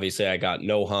 And then obviously I got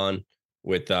Nohan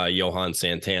with Johan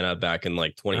Santana back in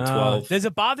like 2012. Does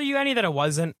it bother you any that it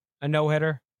wasn't a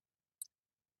no-hitter?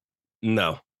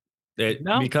 No.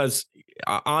 Because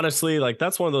honestly, like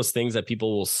that's one of those things that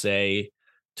people will say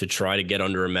to try to get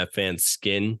under a Met fan's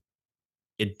skin.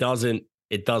 It doesn't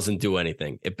do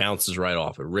anything. It bounces right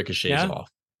off. It ricochets off.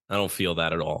 I don't feel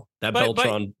that at all. That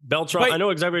Beltran, I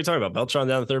know exactly what you're talking about. Beltran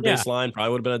down the third base line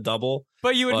probably would have been a double.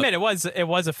 But you admit it was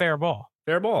a fair ball.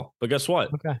 Fair ball. But guess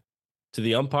what? Okay. To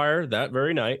the umpire that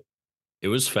very night, it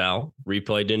was foul.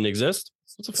 Replay didn't exist.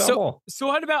 It's a foul ball. So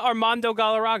what about Armando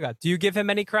Galarraga? Do you give him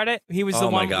any credit? He was the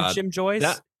one with Jim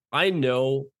Joyce. I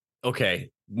know.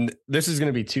 Okay. This is going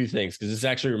to be 2 things because this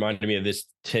actually reminded me of this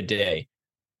today.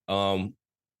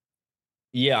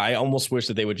 Yeah, I almost wish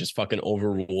that they would just fucking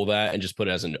overrule that and just put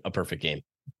it as a perfect game.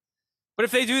 But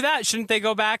if they do that, shouldn't they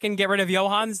go back and get rid of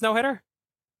Johan's no-hitter?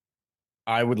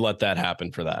 I would let that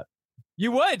happen for that.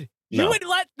 You would? No. You would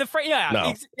let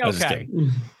No. Okay.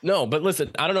 No, but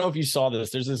listen, I don't know if you saw this.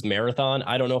 There's this marathon.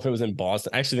 I don't know if it was in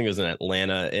Boston. I actually think it was in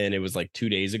Atlanta, and it was like 2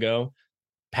 days ago.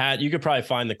 Pat, you could probably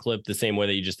find the clip the same way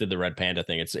that you just did the Red Panda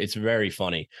thing. It's very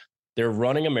funny. They're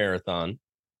running a marathon.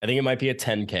 I think it might be a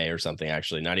 10K or something,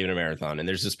 actually, not even a marathon. And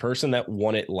there's this person that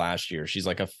won it last year. She's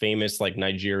like a famous like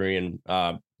Nigerian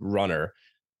runner.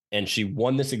 And she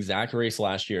won this exact race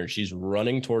last year. And she's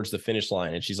running towards the finish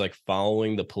line. And she's like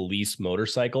following the police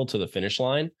motorcycle to the finish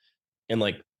line. And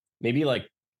like maybe like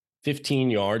 15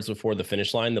 yards before the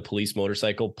finish line, the police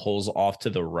motorcycle pulls off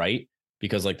to the right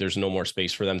because like there's no more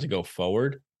space for them to go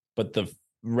forward. But the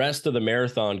rest of the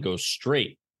marathon goes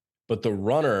straight. But the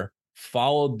runner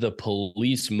followed the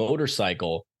police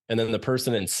motorcycle and then the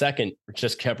person in second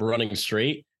just kept running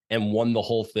straight and won the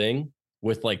whole thing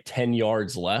with like 10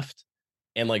 yards left.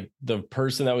 And like the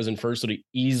person that was in first would have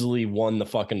easily won the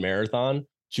fucking marathon.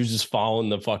 She was just following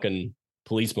the fucking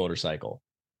police motorcycle.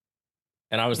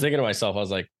 And I was thinking to myself, I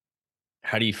was like,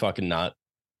 how do you fucking not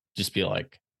just be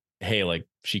like, hey, like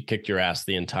she kicked your ass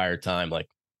the entire time? Like,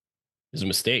 it was a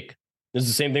mistake. This is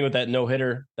the same thing with that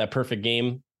no-hitter, that perfect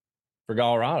game for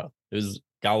Colorado. It was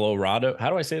Galarraga. How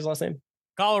do I say his last name?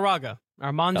 Galarraga.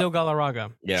 Armando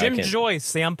Galarraga. Yeah, Jim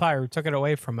Joyce, the umpire who took it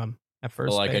away from him at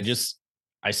first. Like base.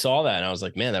 I saw that and I was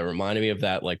like, man, that reminded me of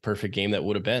that like perfect game that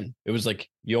would have been. It was like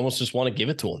you almost just want to give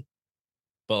it to him,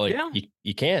 but like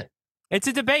you can't. It's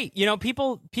a debate. You know,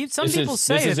 some people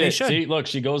say that they should. See, look,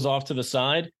 she goes off to the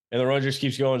side and the runner just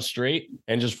keeps going straight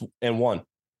and won.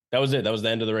 That was it. That was the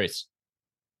end of the race.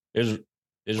 It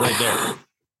was right there.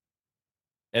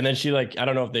 And then she like, I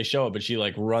don't know if they show it, but she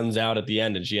like runs out at the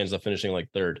end and she ends up finishing like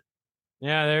third.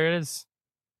 Yeah, there it is.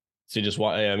 So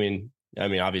I mean,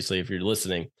 obviously if you're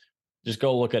listening, just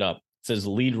go look it up. It says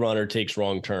lead runner takes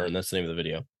wrong turn. That's the name of the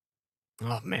video.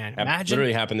 Oh man, imagine.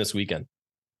 Literally happened this weekend.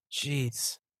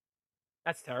 Jeez.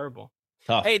 That's terrible.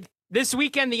 Tough. Hey, this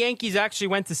weekend, the Yankees actually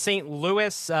went to St.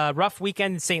 Louis. Rough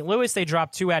weekend in St. Louis. They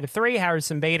dropped 2 out of 3.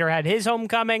 Harrison Bader had his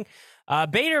homecoming.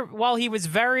 Bader, while he was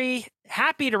very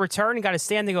happy to return and got a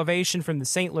standing ovation from the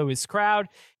St. Louis crowd,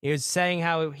 he was saying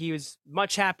how he was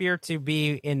much happier to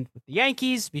be in with the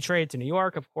Yankees, be traded to New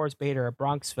York. Of course, Bader, a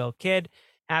Bronxville kid,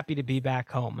 happy to be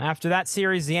back home. After that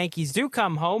series, the Yankees do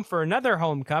come home for another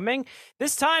homecoming,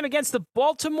 this time against the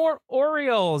Baltimore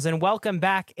Orioles, and welcome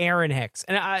back Aaron Hicks.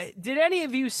 And did any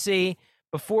of you see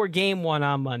before game 1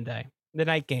 on Monday, the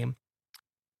night game,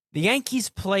 the Yankees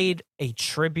played a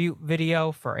tribute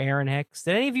video for Aaron Hicks?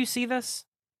 Did any of you see this?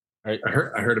 I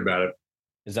heard about it.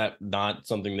 Is that not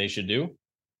something they should do?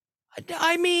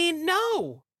 I mean,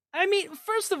 no. I mean,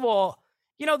 first of all,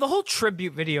 you know, the whole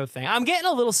tribute video thing, I'm getting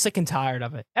a little sick and tired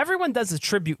of it. Everyone does a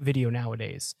tribute video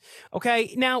nowadays.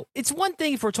 Okay. Now, it's one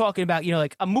thing if we're talking about, you know,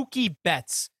 like a Mookie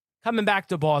Betts coming back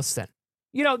to Boston.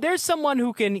 You know, there's someone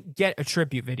who can get a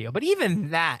tribute video. But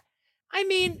even that, I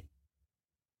mean,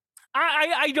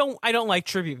 I don't like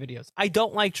tribute videos. I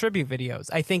don't like tribute videos.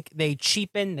 I think they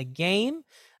cheapen the game.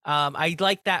 I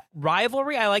like that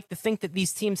rivalry. I like to think that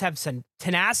these teams have some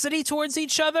tenacity towards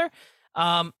each other.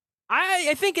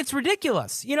 I think it's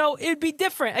ridiculous. You know, it'd be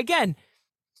different. Again,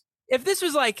 if this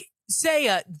was like,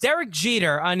 say, Derek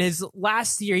Jeter on his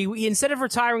last year, he instead of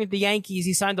retiring with the Yankees,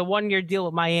 he signed a 1-year deal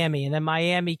with Miami, and then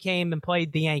Miami came and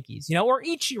played the Yankees, you know, or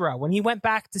Ichiro when he went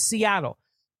back to Seattle.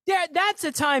 Yeah, that's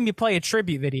the time you play a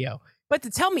tribute video. But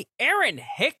to tell me Aaron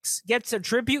Hicks gets a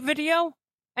tribute video,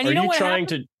 and Are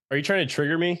you trying to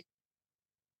trigger me?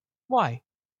 Why?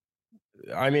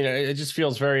 I mean, it just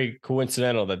feels very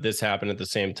coincidental that this happened at the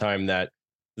same time that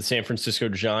the San Francisco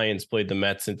Giants played the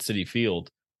Mets at Citi Field.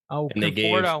 Oh, and they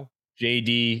gave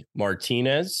JD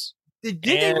Martinez. Did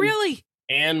they really?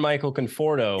 And Michael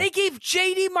Conforto. They gave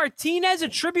JD Martinez a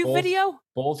tribute video?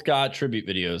 Both got tribute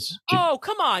videos. Oh,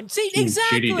 come on. See,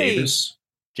 exactly.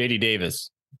 JD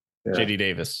Davis. Yeah. JD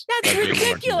Davis. That's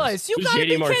ridiculous. You gotta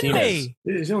be kidding me.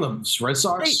 Is he on the Red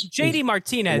Sox? JD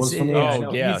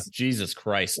Martinez. Jesus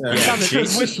Christ. Yeah.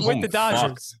 With the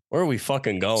Dodgers. Where are we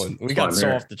fucking going? We got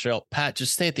so off the trail. Pat,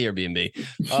 just stay at the Airbnb.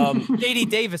 JD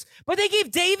Davis. But they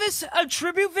gave Davis a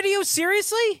tribute video?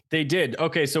 Seriously? They did.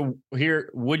 Okay, so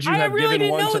here, would you I have really given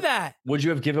didn't one know that. Would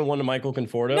you have given one to Michael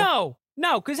Conforto?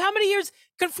 No, because how many years?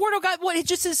 Conforto got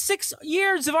just his 6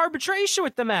 years of arbitration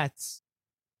with the Mets.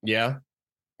 Yeah.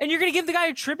 And you're going to give the guy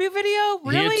a tribute video?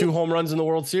 Really? He had 2 home runs in the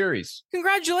World Series.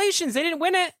 Congratulations. They didn't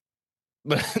win it.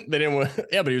 But they didn't win.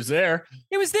 Yeah, but he was there.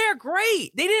 He was there.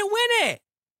 Great. They didn't win it.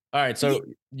 All right. So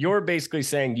you're basically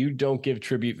saying you don't give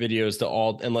tribute videos to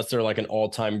all unless they're like an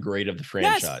all-time great of the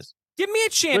franchise. Yes. Give me a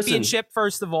championship,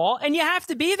 first of all. And you have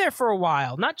to be there for a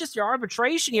while, not just your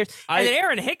arbitration years. And in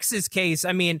Aaron Hicks's case,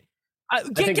 I mean,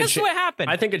 guess what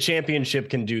happened? I think a championship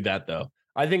can do that, though.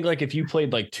 I think like if you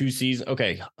played like 2 seasons.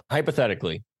 Okay,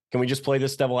 hypothetically. Can we just play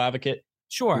this devil advocate?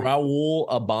 Sure. Raul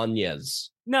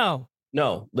Ibanez. No.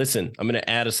 Listen, I'm going to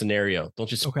add a scenario. Don't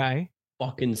just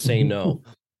fucking say no.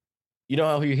 You know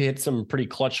how he hit some pretty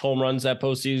clutch home runs that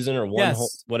postseason or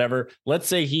whatever? Let's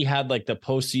say he had like the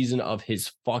postseason of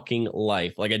his fucking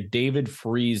life, like a David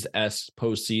Freese-esque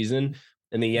postseason,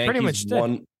 and the Yankees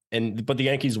won. But the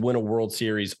Yankees win a World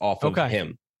Series off of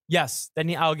him. Yes,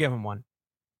 then I'll give him one.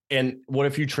 And what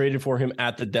if you traded for him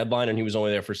at the deadline and he was only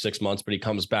there for 6 months, but he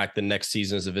comes back the next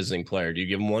season as a visiting player? Do you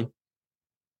give him one?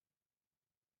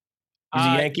 He's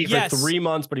a Yankee for Yes. 3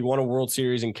 months, but he won a World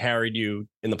Series and carried you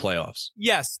in the playoffs.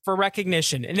 Yes, for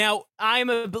recognition. And now I'm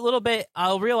a little bit,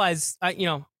 I'll realize, I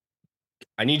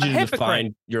need you to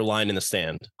define your line in the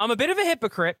stand. I'm a bit of a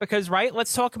hypocrite because, right,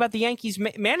 let's talk about the Yankees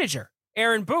manager,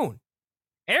 Aaron Boone.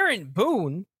 Aaron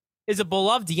Boone is a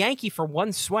beloved Yankee for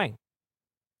one swing.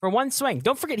 For one swing.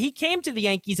 Don't forget, he came to the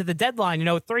Yankees at the deadline in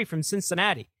 2003 from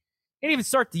Cincinnati. He didn't even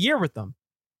start the year with them.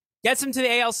 Gets him to the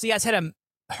ALCS, had a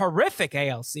horrific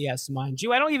ALCS, mind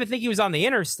you. I don't even think he was on the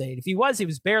interstate. If he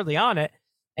was barely on it,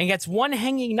 and gets one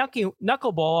hanging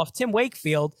knuckleball off Tim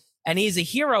Wakefield, and he's a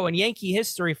hero in Yankee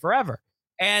history forever.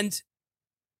 And,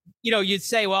 you'd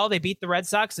say, well, they beat the Red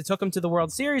Sox, they took them to the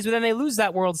World Series, but then they lose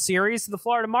that World Series to the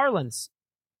Florida Marlins.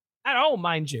 At home,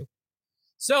 mind you.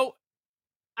 So,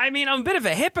 I'm a bit of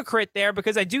a hypocrite there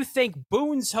because I do think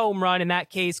Boone's home run in that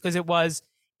case, because it was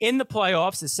in the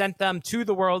playoffs, it sent them to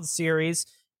the World Series,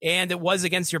 and it was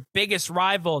against your biggest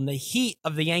rival in the heat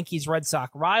of the Yankees-Red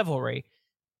Sox rivalry.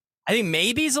 I think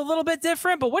maybe he's a little bit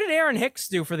different, but what did Aaron Hicks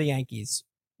do for the Yankees?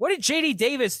 What did J.D.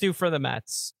 Davis do for the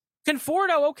Mets?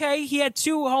 Conforto, okay, he had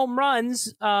 2 home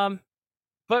runs, but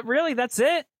really that's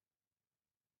it.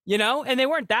 And they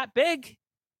weren't that big.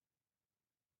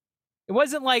 It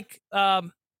wasn't like,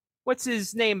 what's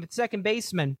his name, second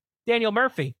baseman, Daniel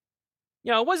Murphy.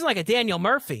 It wasn't like a Daniel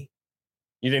Murphy.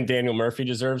 You think Daniel Murphy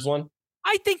deserves one?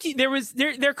 I think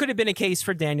there could have been a case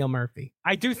for Daniel Murphy.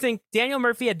 I do think Daniel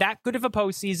Murphy had that good of a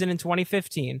postseason in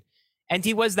 2015, and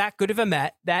he was that good of a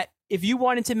Met that if you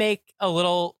wanted to make a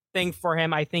little thing for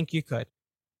him, I think you could.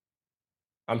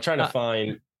 I'm trying to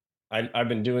find. I've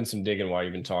been doing some digging while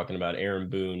you've been talking about Aaron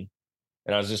Boone,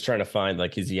 and I was just trying to find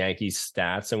like his Yankees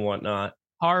stats and whatnot.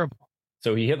 Horrible.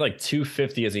 So he hit like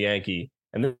 250 as a Yankee,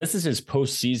 and this is his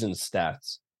postseason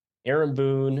stats. Aaron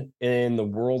Boone in the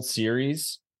World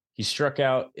Series, he struck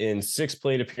out in 6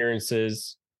 plate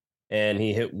appearances, and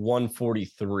he hit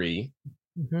 143.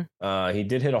 Mm-hmm. He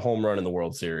did hit a home run in the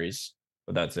World Series,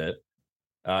 but that's it.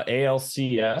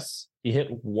 ALCS, he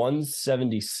hit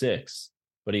 176,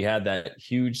 but he had that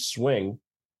huge swing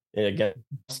against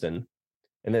Boston.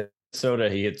 And then Minnesota,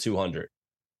 he hit 200.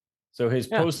 So his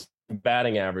post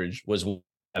batting average was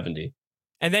 170.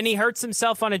 And then he hurts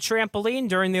himself on a trampoline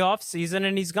during the offseason,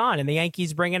 and he's gone. And the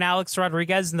Yankees bring in Alex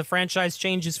Rodriguez, and the franchise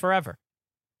changes forever.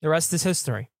 The rest is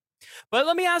history. But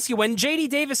let me ask you, when J.D.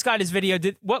 Davis got his video,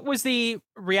 what was the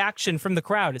reaction from the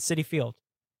crowd at Citi Field?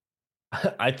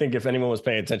 I think if anyone was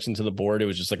paying attention to the board, it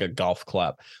was just like a golf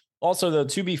clap. Also, though,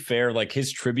 to be fair, like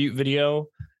his tribute video,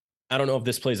 I don't know if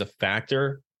this plays a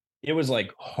factor. It was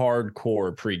like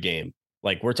hardcore pregame.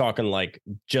 Like we're talking like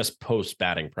just post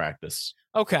batting practice.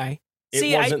 Okay.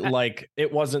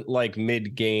 It wasn't like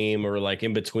mid game or like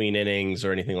in between innings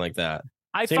or anything like that.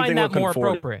 I find that more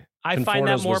appropriate.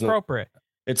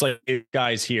 It's like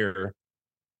guys here,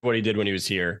 what he did when he was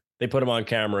here. They put him on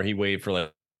camera. He waved for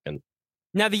like.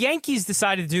 Now the Yankees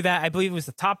decided to do that. I believe it was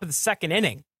the top of the second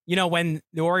inning. When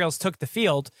the Orioles took the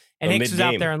field and Hicks was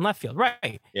out there in left field,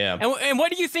 right? Yeah. And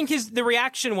what do you think the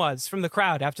reaction was from the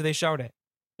crowd after they showed it?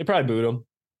 They probably booed him.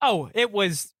 Oh, it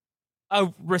was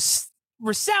a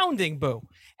resounding boo.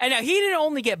 And now he didn't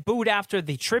only get booed after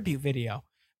the tribute video,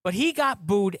 but he got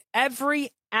booed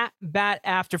every at bat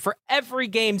after for every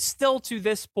game still to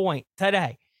this point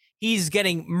today. He's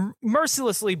getting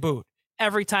mercilessly booed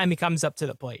every time he comes up to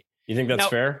the plate. You think that's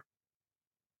fair?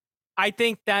 I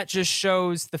think that just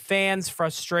shows the fans'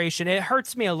 frustration. It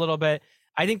hurts me a little bit.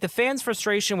 I think the fans'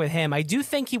 frustration with him, I do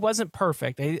think he wasn't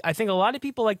perfect. I think a lot of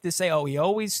people like to say, oh, he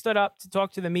always stood up to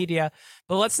talk to the media.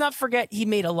 But let's not forget, he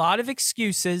made a lot of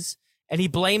excuses and he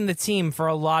blamed the team for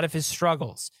a lot of his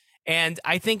struggles. And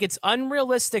I think it's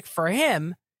unrealistic for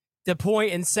him to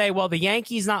point and say, well, the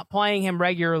Yankees not playing him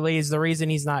regularly is the reason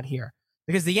he's not here.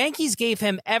 Because the Yankees gave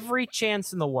him every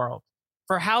chance in the world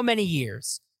for how many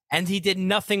years? And he did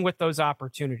nothing with those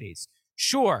opportunities.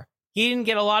 Sure, he didn't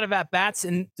get a lot of at-bats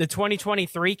in the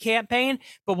 2023 campaign,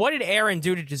 but what did Aaron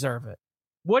do to deserve it?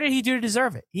 What did he do to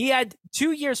deserve it? He had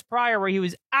 2 years prior where he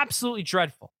was absolutely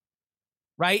dreadful,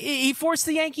 right? He forced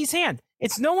the Yankees' hand.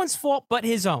 It's no one's fault but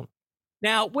his own.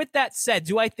 Now, with that said,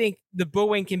 do I think the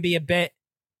booing can be a bit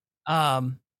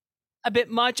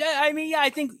much? I mean, yeah, I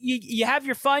think you have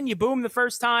your fun, you boo him the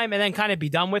first time, and then kind of be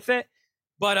done with it.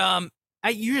 But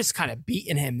you're just kind of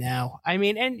beating him now. I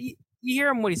mean, and you hear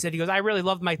him what he said. He goes, I really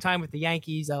loved my time with the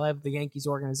Yankees. I love the Yankees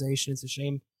organization. It's a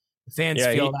shame the fans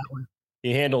feel that way.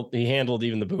 He handled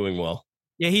even the booing well.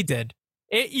 Yeah, he did.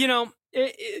 You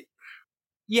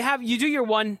do your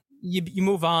one, you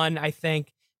move on, I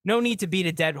think. No need to beat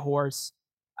a dead horse.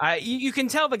 You can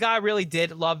tell the guy really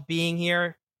did love being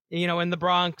here, in the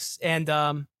Bronx.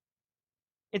 And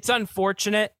it's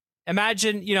unfortunate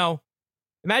Imagine,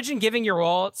 imagine giving your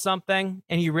all at something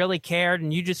and you really cared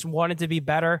and you just wanted to be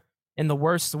better in the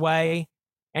worst way.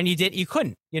 And you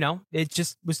couldn't, it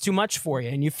just was too much for you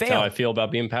and you failed. That's how I feel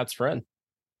about being Pat's friend.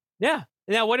 Yeah.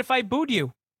 Now, what if I booed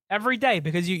you every day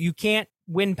because you can't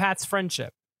win Pat's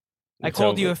friendship? I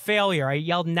called you a failure. I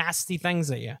yelled nasty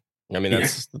things at you. I mean,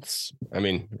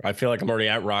 I feel like I'm already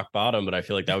at rock bottom, but I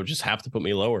feel like that would just have to put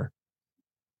me lower.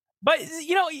 But,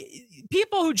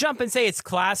 people who jump and say it's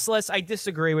classless, I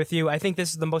disagree with you. I think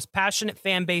this is the most passionate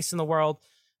fan base in the world,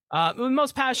 the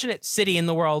most passionate city in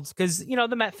the world, because,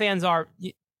 the Met fans are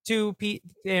peas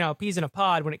in a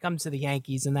pod when it comes to the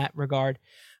Yankees in that regard.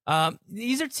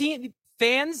 These are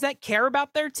fans that care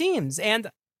about their teams. And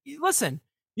listen,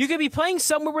 you could be playing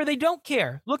somewhere where they don't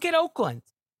care. Look at Oakland.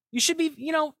 You should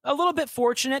be, a little bit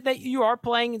fortunate that you are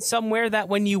playing somewhere that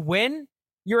when you win,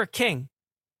 you're a king.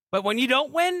 But when you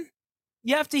don't win,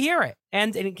 you have to hear it.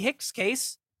 And in Hicks'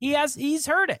 case, he's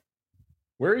heard it.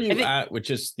 Where are you at with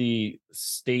just the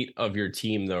state of your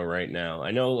team, though, right now?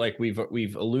 I know, like we've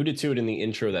alluded to it in the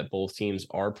intro that both teams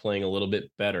are playing a little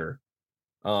bit better.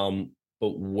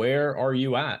 But where are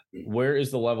you at? Where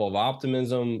is the level of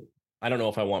optimism? I don't know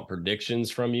if I want predictions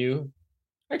from you.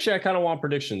 Actually, I kind of want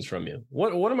predictions from you.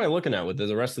 What am I looking at with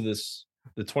the rest of this,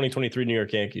 the 2023 New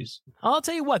York Yankees? I'll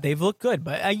tell you what, they've looked good,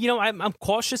 but I'm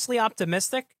cautiously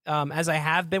optimistic, as I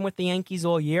have been with the Yankees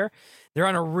all year. They're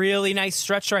on a really nice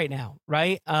stretch right now,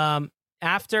 right? Here's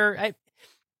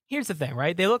the thing,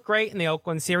 right? They look great in the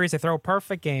Oakland series. They throw a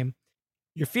perfect game.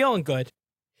 You're feeling good.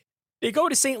 They go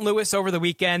to St. Louis over the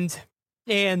weekend,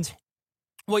 and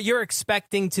what you're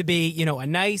expecting to be, a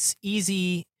nice,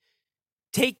 easy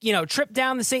trip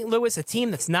down to St. Louis, a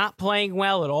team that's not playing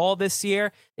well at all this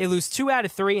year. They lose 2 out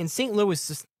of 3, and St. Louis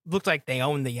just looked like they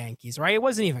owned the Yankees, right? It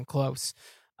wasn't even close.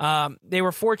 They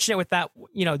were fortunate with that,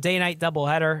 day-night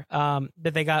doubleheader,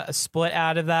 that they got a split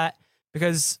out of that,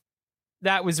 because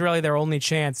that was really their only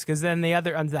chance, because then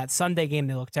on that Sunday game,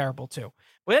 they looked terrible too.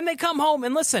 But then they come home,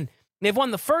 and listen, they've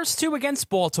won the first 2 against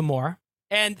Baltimore,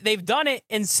 and they've done it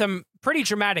in some pretty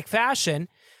dramatic fashion.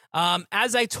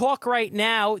 As I talk right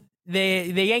now,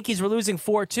 the Yankees were losing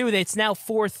 4-2. It's now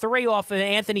 4-3 off of an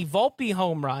Anthony Volpe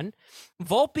home run.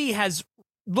 Volpe has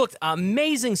looked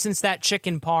amazing since that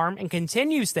chicken parm and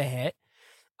continues to hit.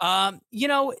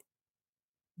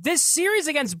 This series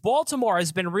against Baltimore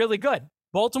has been really good.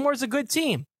 Baltimore's a good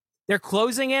team. They're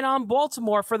closing in on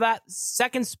Baltimore for that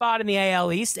second spot in the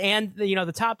AL East and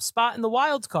the top spot in the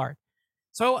wild card.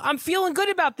 So I'm feeling good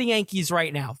about the Yankees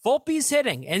right now. Volpe's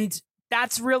hitting, and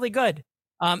that's really good.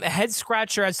 A head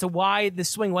scratcher as to why the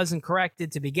swing wasn't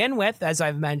corrected to begin with, as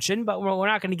I've mentioned, but we're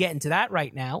not going to get into that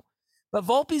right now. But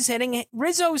Volpe's hitting.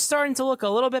 Rizzo's starting to look a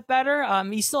little bit better.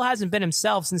 He still hasn't been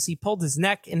himself since he pulled his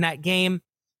neck in that game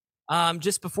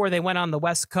just before they went on the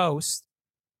West Coast.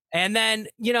 And then,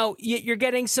 you're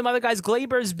getting some other guys.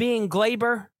 Glaber's being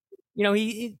Glaber.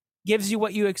 He gives you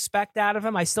what you expect out of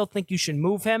him. I still think you should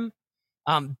move him.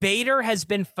 Bader has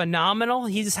been phenomenal.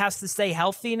 He just has to stay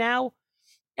healthy now.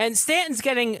 And Stanton's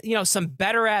getting, some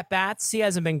better at-bats. He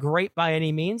hasn't been great by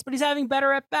any means, but he's having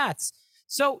better at-bats.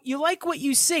 So you like what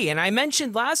you see. And I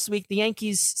mentioned last week the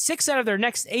Yankees, 6 out of their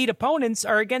next 8 opponents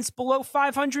are against below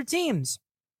 500 teams.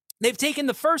 They've taken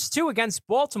the first 2 against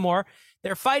Baltimore.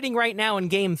 They're fighting right now in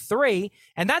Game 3,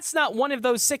 and that's not one of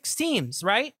those 6 teams,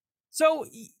 right? So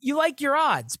you like your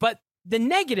odds. But the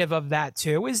negative of that,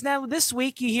 too, is now this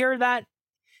week you hear that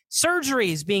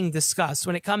surgery is being discussed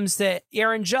when it comes to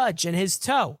Aaron Judge and his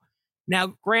toe.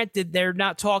 Now, granted, they're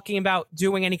not talking about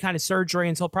doing any kind of surgery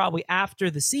until probably after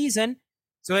the season,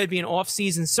 so it'd be an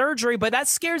off-season surgery, but that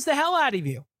scares the hell out of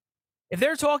you. If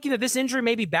they're talking that this injury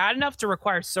may be bad enough to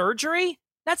require surgery,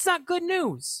 that's not good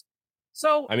news.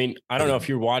 So, I mean, I don't know if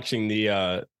you're watching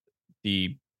the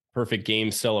perfect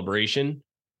game celebration.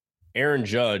 Aaron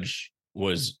Judge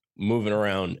was moving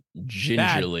around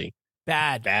gingerly.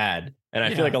 Bad. And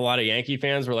I feel like a lot of Yankee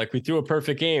fans were like, we threw a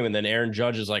perfect game. And then Aaron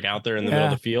Judge is like out there in the middle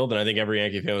of the field. And I think every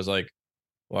Yankee fan was like,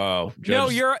 wow. Judge, no,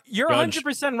 you're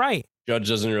 100% right.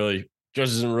 Judge isn't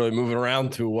really moving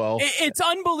around too well. It's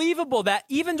unbelievable that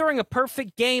even during a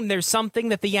perfect game, there's something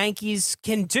that the Yankees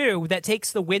can do that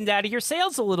takes the wind out of your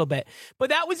sails a little bit. But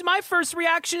that was my first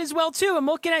reaction as well, too. I'm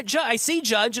looking at Judge. I see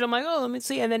Judge, and I'm like, oh, let me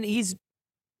see. And then he's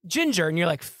ginger, and you're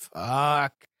like,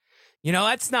 fuck.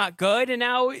 That's not good. And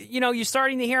now, you're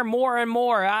starting to hear more and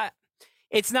more.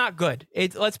 It's not good.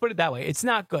 Let's put it that way. It's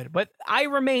not good. But I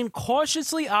remain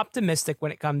cautiously optimistic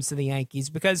when it comes to the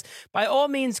Yankees, because by all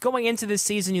means, going into this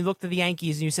season, you looked at the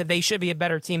Yankees and you said they should be a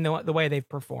better team than the way they've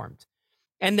performed.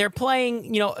 And they're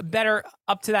playing, better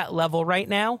up to that level right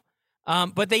now.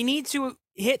 But they need to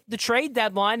hit the trade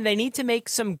deadline. They need to make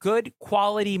some good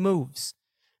quality moves,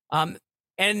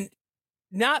 and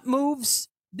not moves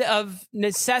of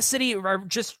necessity or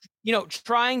just,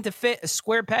 trying to fit a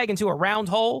square peg into a round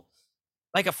hole,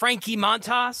 like a Frankie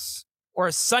Montas or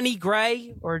a Sonny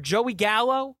Gray or a Joey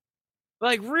Gallo.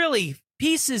 Like, really,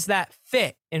 pieces that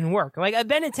fit and work. Like a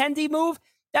Benintendi move,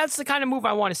 that's the kind of move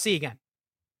I want to see again.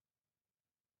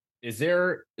 Is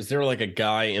there like a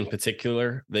guy in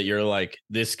particular that you're like,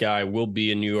 this guy will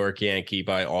be a New York Yankee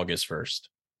by August 1st?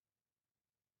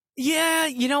 Yeah,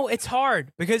 it's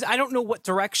hard because I don't know what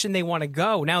direction they want to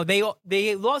go. Now,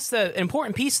 they lost an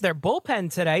important piece of their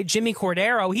bullpen today, Jimmy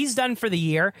Cordero. He's done for the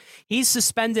year. He's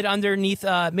suspended underneath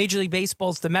Major League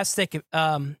Baseball's domestic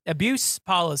abuse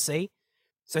policy.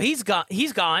 So he's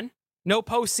gone. No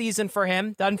postseason for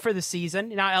him. Done for the season.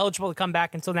 Not eligible to come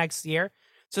back until next year.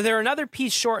 So they're another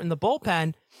piece short in the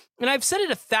bullpen. And I've said it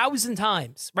 1,000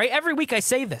 times, right? Every week I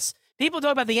say this. People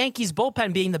talk about the Yankees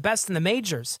bullpen being the best in the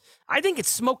majors. I think it's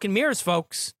smoke and mirrors,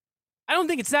 folks. I don't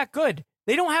think it's that good.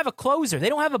 They don't have a closer. They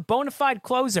don't have a bona fide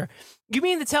closer. You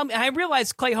mean to tell me, I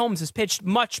realize Clay Holmes has pitched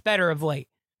much better of late,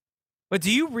 but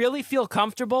do you really feel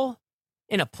comfortable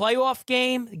in a playoff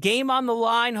game on the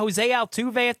line, Jose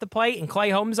Altuve at the plate and Clay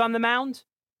Holmes on the mound?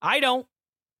 I don't.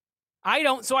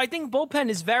 So I think bullpen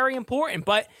is very important,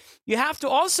 but you have to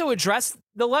also address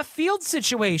the left field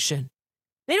situation.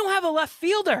 They don't have a left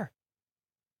fielder.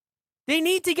 They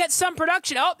need to get some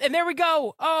production. Oh, and there we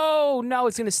go. Oh, no,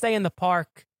 it's going to stay in the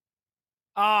park.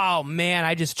 Oh, man,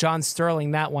 I just John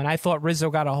Sterling that one. I thought Rizzo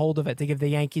got a hold of it to give the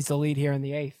Yankees the lead here in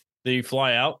the 8th. Did he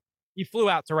fly out? He flew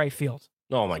out to right field.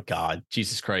 Oh, my God.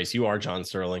 Jesus Christ. You are John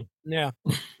Sterling. Yeah.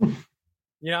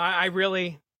 I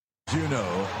really...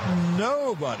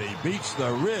 Nobody beats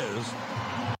the Riz.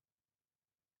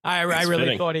 I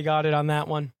really thought he got it on that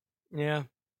one. Yeah.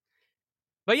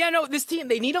 But yeah, no, this team,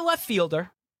 they need a left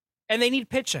fielder and they need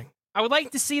pitching. I would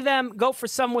like to see them go for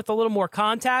some with a little more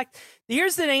contact.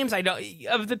 Here's the names I don't,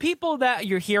 of the people that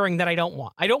you're hearing that I don't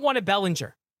want. I don't want a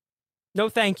Bellinger. No,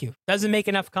 thank you. Doesn't make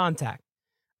enough contact.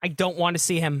 I don't want to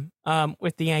see him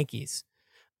with the Yankees.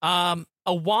 A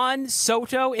Juan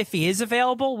Soto, if he is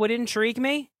available, would intrigue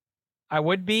me. I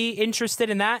would be interested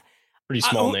in that. Pretty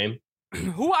small name.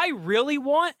 Who I really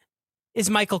want is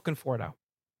Michael Conforto.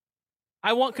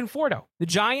 I want Conforto. The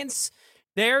Giants,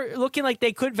 they're looking like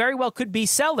they could be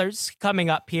sellers coming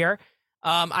up here.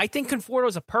 I think Conforto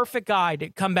is a perfect guy to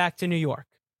come back to New York.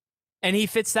 And he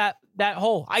fits that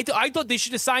hole. I thought they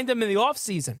should have signed him in the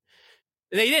offseason.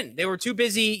 They didn't. They were too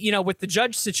busy, with the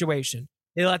Judge situation.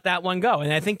 They let that one go.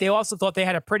 And I think they also thought they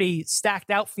had a pretty stacked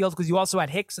outfield because you also had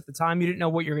Hicks at the time. You didn't know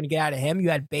what you were going to get out of him. You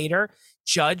had Bader,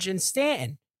 Judge, and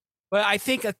Stanton. But I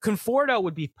think a Conforto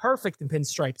would be perfect in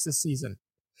pinstripes this season.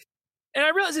 And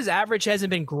I realize his average hasn't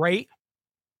been great.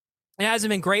 It hasn't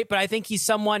been great, but I think he's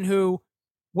someone who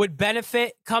would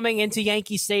benefit coming into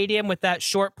Yankee Stadium with that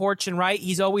short porch and right.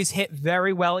 He's always hit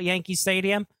very well at Yankee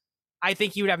Stadium. I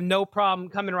think he would have no problem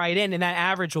coming right in, and that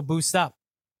average will boost up.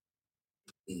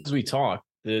 As we talk,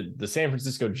 the San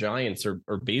Francisco Giants are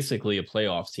basically a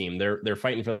playoff team. They're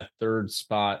fighting for the third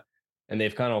spot, and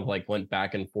they've kind of like went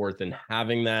back and forth and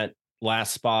having that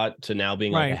last spot to now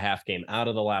being like a half game out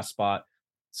of the last spot.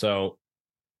 So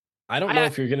I don't know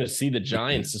if you're going to see the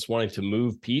Giants just wanting to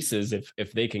move pieces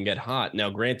if they can get hot. Now,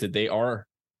 granted, they are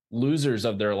losers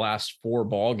of their last 4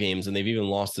 ball games, and they've even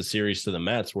lost a series to the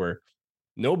Mets where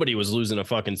nobody was losing a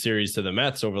fucking series to the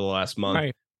Mets over the last month.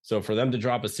 Right. So for them to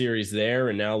drop a series there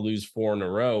and now lose 4 in a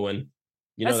row, and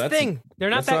that's the thing.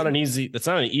 That's not an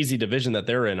easy division that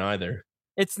they're in either.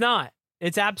 It's not.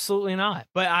 It's absolutely not.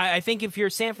 But I think if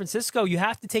you're San Francisco, you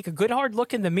have to take a good hard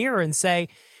look in the mirror and say,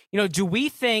 do we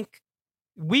think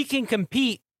we can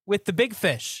compete with the big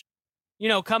fish,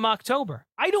 come October?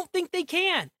 I don't think they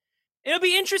can. It'll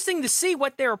be interesting to see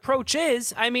what their approach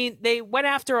is. I mean, they went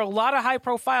after a lot of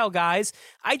high-profile guys.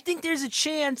 I think there's a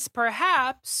chance,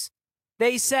 perhaps,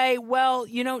 they say, well,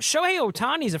 Shohei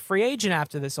Ohtani's a free agent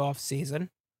after this offseason.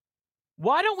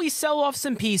 Why don't we sell off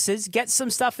some pieces, get some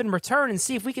stuff in return, and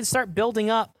see if we can start building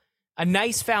up a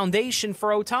nice foundation for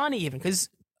Ohtani even? Because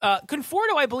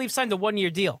Conforto, I believe, signed a 1-year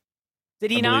deal.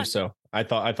 Did he not? I believe so. I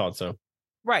thought so.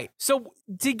 Right. So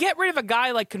to get rid of a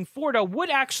guy like Conforto would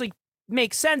actually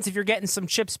make sense if you're getting some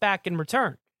chips back in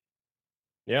return.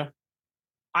 Yeah.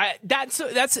 That's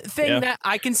a thing that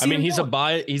I can see. I mean, he's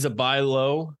a buy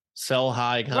low, sell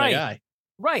high kind of guy.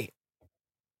 Right.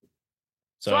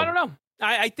 So I don't know.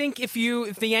 I think if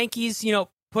the Yankees,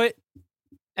 put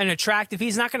an attractive,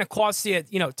 he's not going to cost you,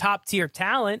 top tier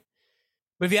talent.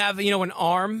 But if you have, an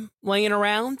arm laying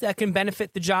around that can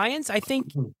benefit the Giants, I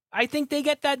think they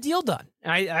get that deal done.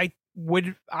 And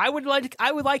I would like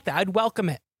that. I'd welcome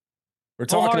it. We're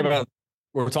talking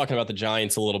about the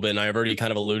Giants a little bit, and I've already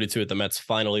kind of alluded to it. The Mets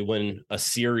finally win a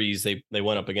series. They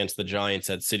went up against the Giants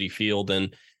at Citi Field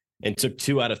and took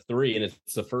 2 out of 3, and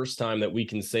it's the first time that we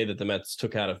can say that the Mets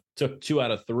took 2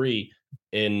 out of 3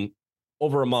 in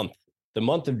over a month. The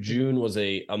month of June was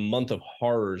a month of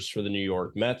horrors for the New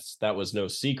York Mets. That was no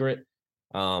secret.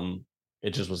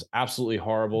 It just was absolutely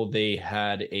horrible. They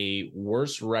had a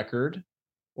worse record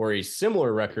or a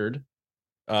similar record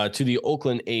to the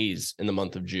Oakland A's in the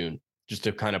month of June, just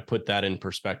to kind of put that in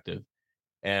perspective.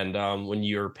 And when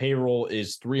your payroll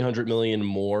is $300 million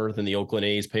more than the Oakland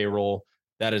A's payroll,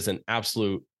 that is an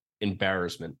absolute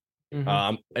embarrassment.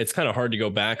 It's kind of hard to go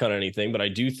back on anything, but I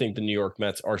do think the New York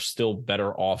Mets are still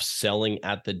better off selling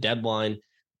at the deadline.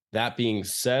 That being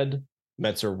said,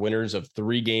 Mets are winners of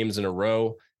 3 games in a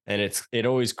row, and it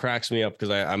always cracks me up because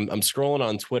I'm scrolling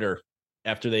on Twitter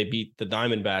after they beat the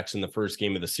Diamondbacks in the first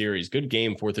game of the series. Good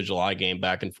game, 4th of July game,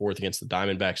 back and forth against the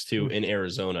Diamondbacks too in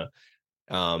Arizona.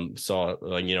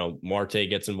 Marte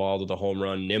gets involved with a home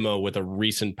run. Nimmo with a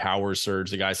recent power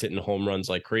surge. The guy's hitting home runs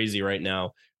like crazy right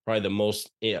now. Probably the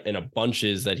most in a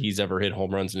bunches that he's ever hit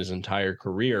home runs in his entire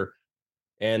career.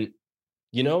 And,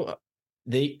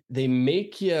 they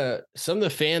make some of the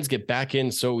fans get back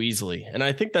in so easily. And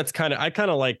I think that's I kind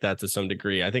of like that to some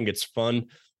degree. I think it's fun,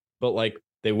 but like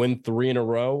they win 3 in a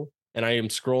row. And I am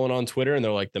scrolling on Twitter and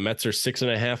they're like, the Mets are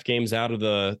 6.5 games out of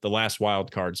the last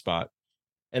wild card spot.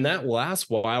 And that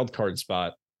last wild card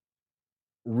spot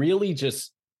really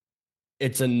just,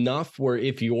 it's enough where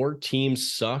if your team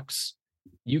sucks,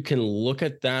 you can look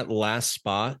at that last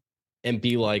spot and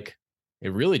be like,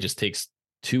 it really just takes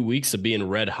 2 weeks of being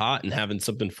red hot and having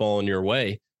something fall in your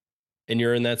way, and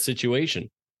you're in that situation.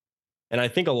 And I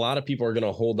think a lot of people are going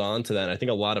to hold on to that. I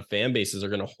think a lot of fan bases are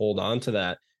going to hold on to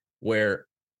that, where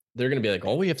they're going to be like,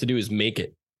 all we have to do is make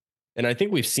it. And I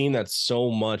think we've seen that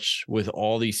so much with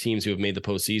all these teams who have made the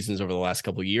postseasons over the last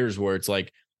couple of years, where it's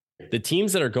like the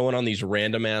teams that are going on these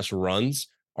random ass runs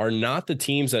are not the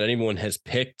teams that anyone has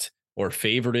picked or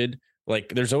favorited. Like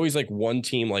there's always like one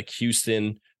team like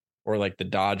Houston or like the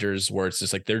Dodgers where it's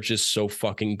just like they're just so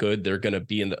fucking good, they're going to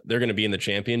be in the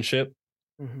championship.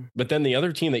 But then the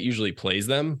other team that usually plays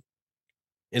them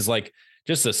is like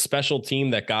just a special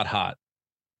team that got hot.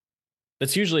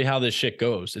 That's usually how this shit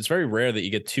goes. It's very rare that you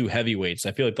get 2 heavyweights.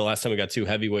 I feel like the last time we got 2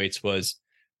 heavyweights was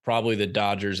probably the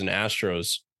Dodgers and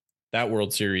Astros. That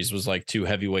World Series was like 2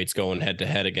 heavyweights going head to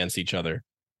head against each other.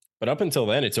 But up until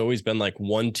then, it's always been like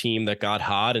one team that got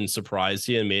hot and surprised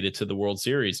you and made it to the World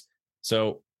Series.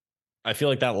 So I feel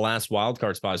like that last wild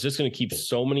card spot is just going to keep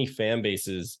so many fan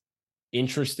bases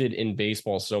interested in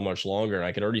baseball so much longer. And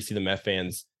I could already see the Met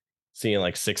fans seeing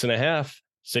like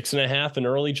 6.5 in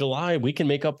early July. We can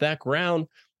make up that ground.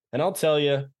 And I'll tell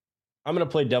you, I'm going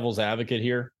to play devil's advocate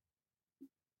here.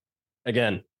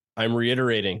 Again, I'm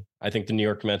reiterating, I think the New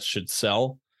York Mets should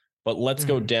sell, but let's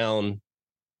go down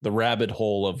the rabbit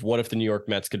hole of what if the New York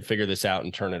Mets could figure this out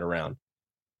and turn it around.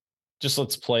 Just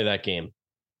let's play that game.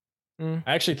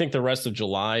 I actually think the rest of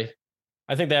July,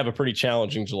 I think they have a pretty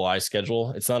challenging July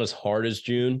schedule. It's not as hard as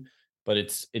June, but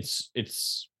it's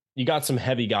you got some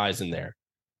heavy guys in there.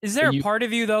 Is there a part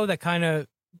of you though that kind of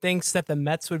thinks that the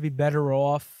Mets would be better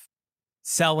off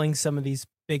selling some of these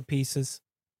big pieces?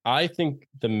 I think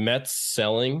the Mets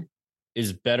selling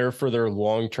is better for their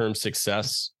long-term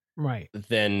success, right,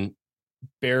 than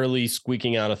barely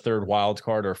squeaking out a 3rd wild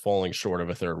card or falling short of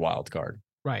a 3rd wild card.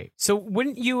 Right. So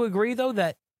wouldn't you agree though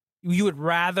that you would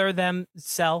rather them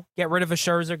sell, get rid of a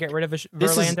Scherzer, get rid of a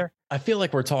Verlander? I feel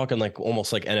like we're talking like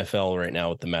almost like NFL right now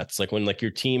with the Mets. Like when like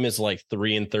your team is like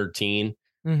 3-13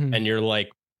 and you're like,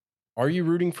 are you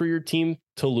rooting for your team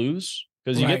to lose?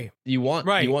 Because you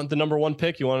want the number 1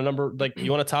 pick, you want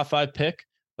a top 5 pick.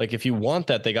 Like if you want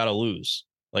that, they got to lose.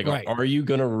 Like, are you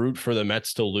going to root for the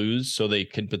Mets to lose so they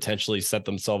could potentially set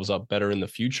themselves up better in the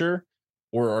future?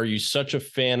 Or are you such a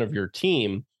fan of your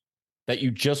team that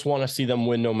you just want to see them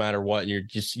win no matter what, and you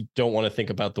don't want to think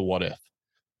about the what if?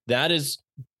 That is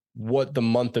what the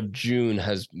month of June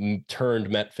has turned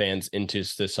Met fans into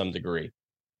to some degree.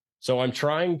 So I'm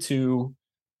trying to,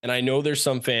 and I know there's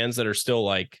some fans that are still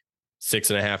like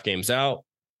 6.5 games out.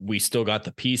 We still got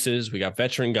the pieces. We got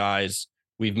veteran guys.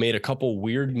 We've made a couple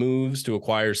weird moves to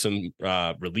acquire some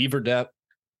reliever depth.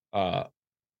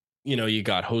 You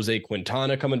got Jose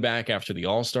Quintana coming back after the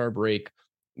All-Star break.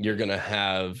 You're going to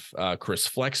have Chris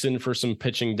Flexen for some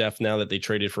pitching depth now that they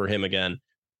traded for him again.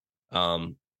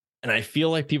 And I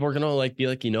feel like people are going to be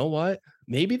like, you know what?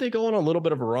 Maybe they go on a little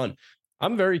bit of a run.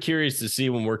 I'm very curious to see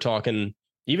when we're talking,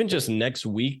 even just next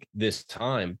week, this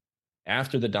time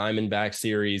after the Diamondback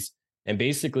series, And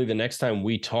basically, the next time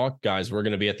we talk, guys, we're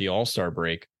going to be at the All-Star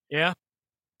break. Yeah.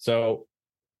 So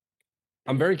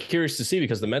I'm very curious to see,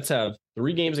 because the Mets have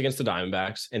 3 games against the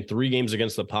Diamondbacks and 3 games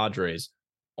against the Padres,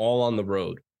 all on the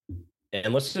road.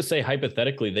 And let's just say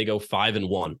hypothetically, they go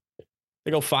 5-1.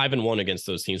 They go 5-1 against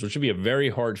those teams, which would be a very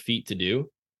hard feat to do.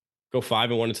 Go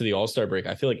 5-1 into the All-Star break.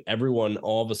 I feel like everyone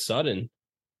all of a sudden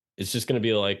is just going to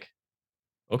be like,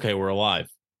 okay, we're alive.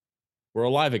 We're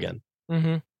alive again.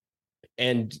 Mm-hmm.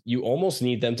 And you almost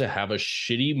need them to have a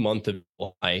shitty month of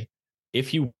July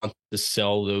if you want to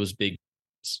sell those big.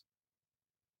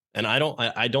 And I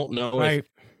don't know. Right.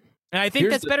 And I think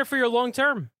that's better for your long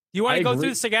term. Do you want to go through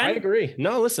this again? I agree.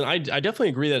 No, listen, I definitely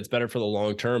agree that it's better for the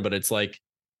long term, but it's like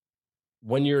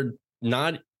when you're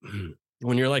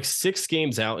like 6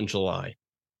 games out in July,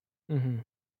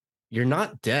 you're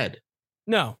not dead.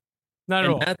 No, not at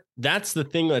all. That's the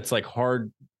thing that's like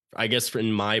hard, I guess,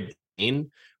 in my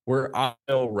brain, where I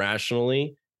know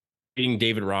rationally trading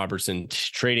David Robertson,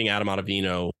 trading Adam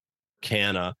Ottavino,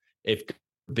 Canna, if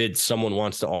someone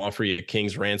wants to offer you a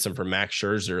king's ransom for Max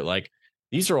Scherzer, like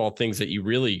these are all things that you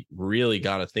really, really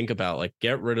got to think about. Like,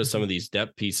 get rid of some of these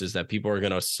depth pieces that people are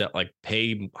going to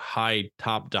pay high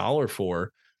top dollar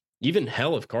for. Even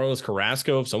hell, if Carlos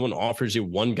Carrasco, if someone offers you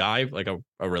one guy, like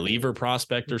a reliever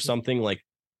prospect or something, like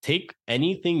take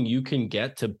anything you can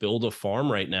get to build a farm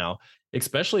right now,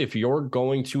 especially if you're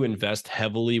going to invest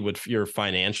heavily with your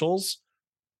financials,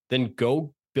 then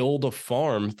go build a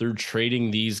farm through trading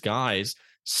these guys,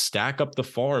 stack up the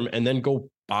farm, and then go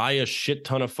buy a shit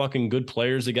ton of fucking good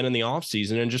players again in the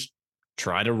offseason and just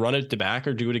try to run it back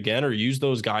or do it again, or use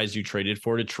those guys you traded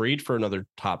for to trade for another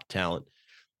top talent.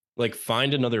 Like,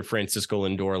 find another Francisco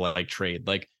Lindor like trade.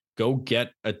 Like, go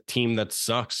get a team that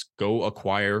sucks. Go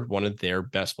acquire one of their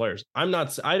best players. I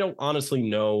don't honestly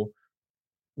know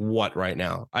what right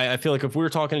now. I feel like if we were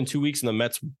talking in 2 weeks and the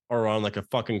Mets are on like a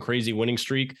fucking crazy winning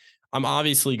streak, I'm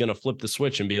obviously going to flip the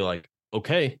switch and be like,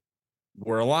 okay,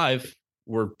 we're alive.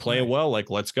 We're playing well. Like,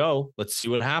 let's go. Let's see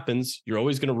what happens. You're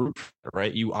always going to root for it,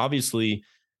 right? You obviously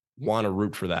want to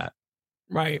root for that.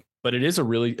 Right. But it is a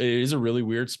really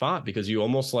weird spot, because you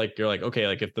almost like, you're like, okay,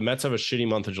 like if the Mets have a shitty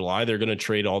month of July, they're going to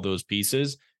trade all those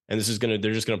pieces. And they're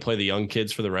just going to play the young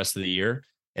kids for the rest of the year.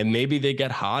 And maybe they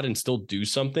get hot and still do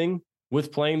something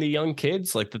with playing the young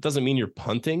kids. Like, that doesn't mean you're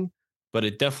punting, but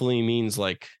it definitely means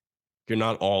like you're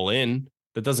not all in.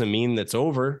 That doesn't mean that's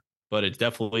over, but it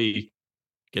definitely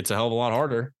gets a hell of a lot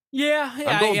harder. Yeah.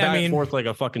 I'm going back and forth like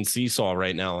a fucking seesaw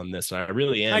right now on this. I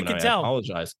really am. I can tell. I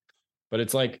apologize. But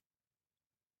it's like,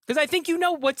 because I think you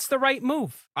know what's the right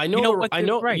move. I know.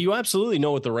 You absolutely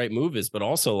know what the right move is, but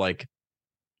also, like,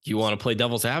 you want to play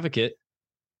devil's advocate.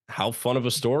 How fun of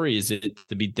a story is it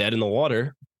to be dead in the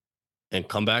water and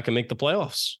come back and make the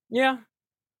playoffs? Yeah.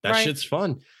 That shit's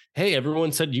fun. Hey,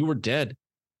 everyone said you were dead.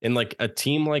 And like a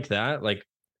team like that, like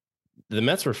the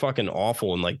Mets were fucking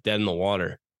awful and like dead in the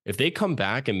water. If they come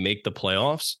back and make the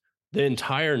playoffs, the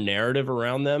entire narrative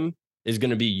around them is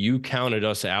going to be, you counted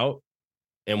us out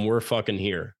and we're fucking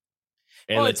here.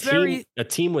 And a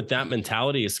team with that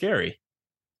mentality is scary.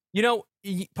 You know,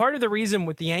 part of the reason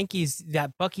with the Yankees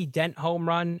that Bucky Dent home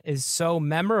run is so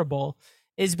memorable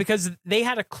is because they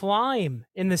had a climb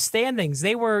in the standings.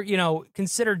 They were,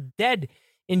 considered dead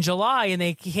in July, and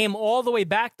they came all the way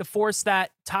back to force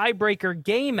that tiebreaker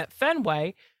game at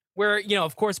Fenway where,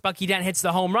 of course, Bucky Dent hits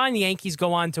the home run. The Yankees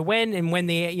go on to win and win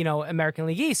the, American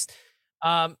League East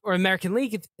or American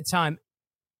League at the time.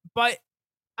 But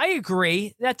I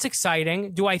agree. That's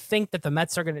exciting. Do I think that the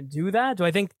Mets are going to do that? Do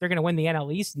I think they're going to win the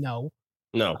NL East? No.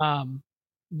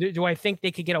 Do I think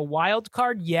they could get a wild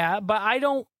card? Yeah, but I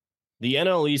don't. The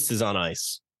NL East is on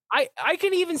ice. I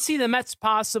can even see the Mets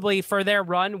possibly for their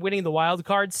run winning the wild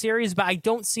card series, but I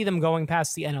don't see them going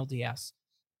past the NLDS.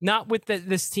 Not with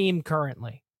this team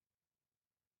currently.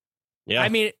 Yeah. I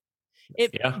mean,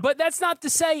 but that's not to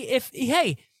say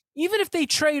even if they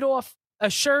trade off a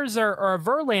Scherzer or a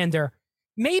Verlander,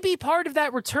 maybe part of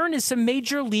that return is some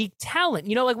major league talent.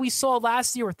 Like we saw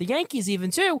last year with the Yankees even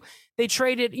too. They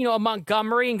traded, a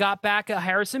Montgomery and got back a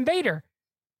Harrison Bader.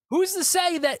 Who's to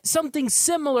say that something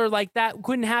similar like that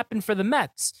couldn't happen for the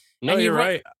Mets? No, you're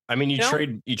right. I mean,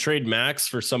 you trade Max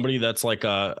for somebody that's like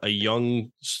a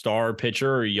young star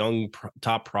pitcher or a young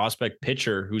top prospect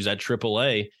pitcher who's at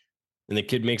AAA, and the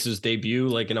kid makes his debut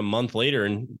like in a month later,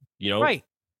 and right.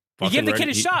 You give the kid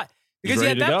a shot because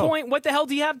at that point, what the hell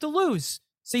do you have to lose?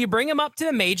 So you bring him up to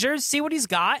the majors, see what he's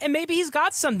got, and maybe he's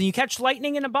got something. You catch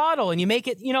lightning in a bottle, and you make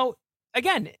it,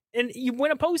 again, and you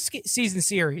win a postseason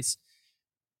series.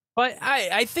 But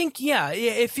I think, yeah,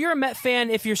 if you're a Met fan,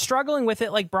 if you're struggling with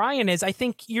it like Brian is, I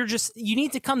think you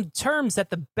need to come to terms that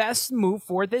the best move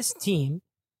for this team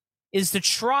is to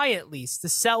try at least to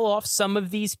sell off some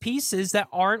of these pieces that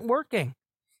aren't working.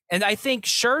 And I think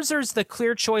Scherzer's the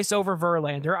clear choice over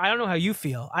Verlander. I don't know how you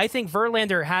feel. I think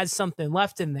Verlander has something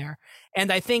left in there.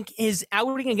 And I think his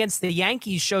outing against the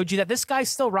Yankees showed you that this guy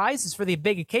still rises for the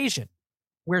big occasion.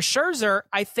 Where Scherzer,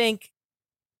 I think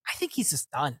he's just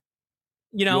done.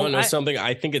 You want to know I, something?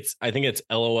 I think it's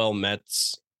LOL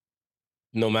Mets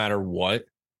no matter what.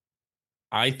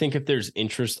 I think if there's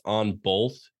interest on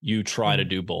both, you try to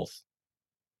do both.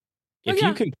 If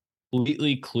you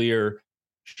completely clear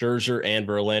Scherzer and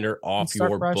Verlander off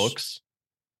your books,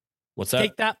 what's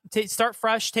that? Start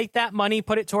fresh, take that money,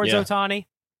 put it towards Ohtani.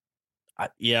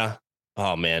 Yeah.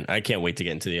 Oh, man. I can't wait to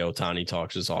get into the Ohtani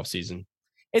talks this offseason.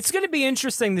 It's going to be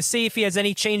interesting to see if he has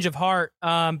any change of heart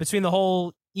between the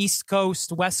whole East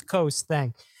Coast, West Coast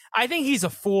thing. I think he's a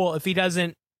fool if he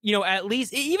doesn't, at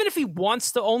least, even if he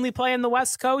wants to only play in the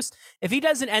West Coast, if he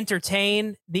doesn't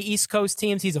entertain the East Coast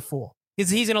teams, he's a fool. Because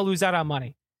he's going to lose out on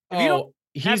money. If you don't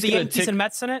have the Yankees and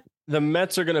Mets in it? The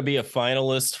Mets are going to be a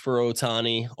finalist for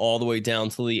Ohtani all the way down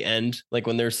to the end. Like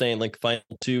when they're saying like final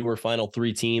 2 or final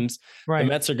 3 teams, right. The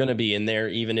Mets are going to be in there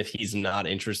even if he's not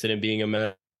interested in being a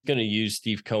Met. Going to use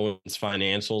Steve Cohen's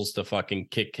financials to fucking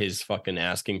kick his fucking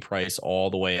asking price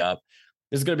all the way up.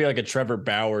 This is going to be like a Trevor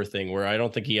Bauer thing where I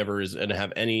don't think he ever is going to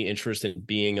have any interest in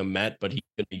being a Met, but he's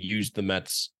going to use the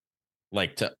Mets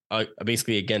like to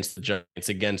basically against the Giants,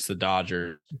 against the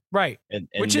Dodgers. Right. And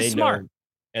which is smart.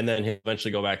 And then he'll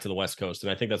eventually go back to the West Coast.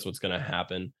 And I think that's what's going to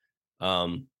happen.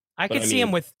 I could see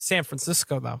him with San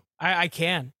Francisco, though. I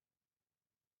can.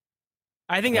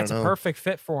 I think that's a perfect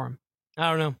fit for him.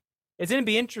 I don't know. It's going to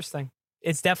be interesting.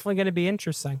 It's definitely going to be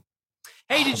interesting.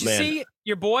 Hey, did you see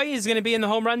your boy is going to be in the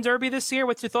home run derby this year?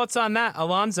 What's your thoughts on that,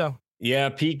 Alonso? Yeah,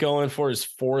 Pete going for his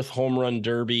 4th home run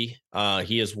derby.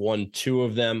 He has won 2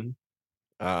 of them.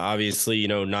 Obviously,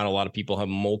 not a lot of people have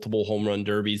multiple home run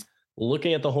derbies.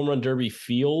 Looking at the home run derby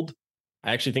field,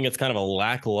 I actually think it's kind of a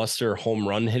lackluster home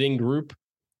run hitting group.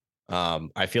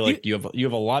 I feel like you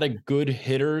have a lot of good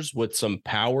hitters with some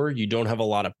power. You don't have a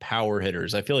lot of power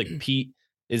hitters. I feel like Pete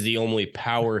is the only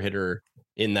power hitter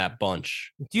in that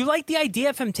bunch. Do you like the idea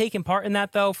of him taking part in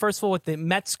that, though? First of all, with the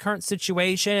Mets' current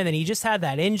situation, and then he just had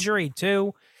that injury,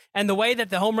 too. And the way that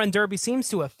the home run derby seems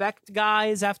to affect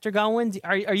guys after going.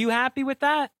 Are you happy with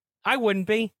that? I wouldn't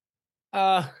be.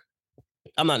 I'm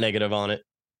not negative on it.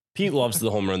 Pete loves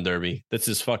the home run derby. That's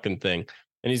his fucking thing.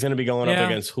 And he's going to be going up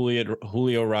against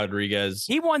Julio Rodriguez.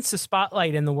 He wants the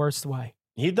spotlight in the worst way.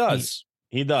 He does.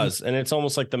 He does. And it's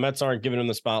almost like the Mets aren't giving him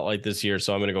the spotlight this year.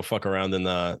 So I'm going to go fuck around in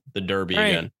the derby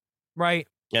again. Right.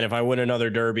 And if I win another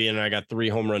derby and I got 3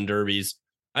 home run derbies,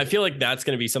 I feel like that's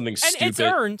going to be something stupid. And it's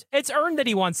earned. It's earned that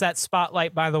he wants that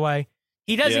spotlight, by the way.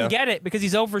 He doesn't get it because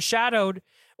he's overshadowed.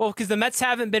 Well, because the Mets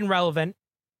haven't been relevant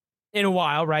in a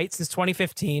while, right? Since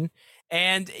 2015.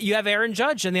 And you have Aaron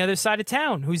Judge on the other side of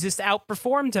town who's just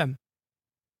outperformed him.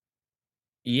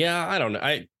 Yeah, I don't know.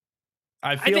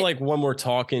 I feel like when we're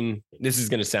talking, this is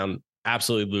going to sound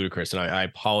absolutely ludicrous, and I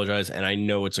apologize, and I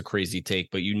know it's a crazy take,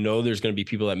 but there's going to be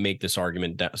people that make this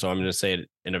argument, so I'm going to say it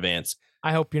in advance.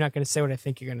 I hope you're not going to say what I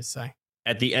think you're going to say.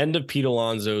 At the end of Pete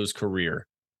Alonso's career,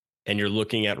 and you're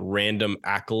looking at random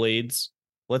accolades,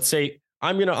 let's say,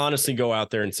 I'm going to honestly go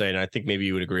out there and say, and I think maybe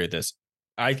you would agree with this,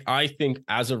 I think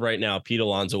as of right now, Pete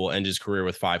Alonso will end his career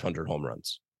with 500 home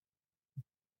runs.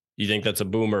 You think that's a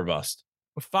boom or bust?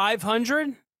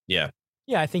 500? Yeah.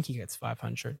 Yeah, I think he gets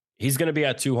 500. He's going to be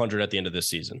at 200 at the end of this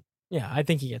season. Yeah, I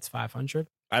think he gets 500.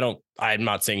 I'm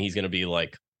not saying he's going to be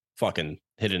like fucking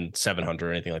hitting 700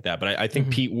 or anything like that, but I think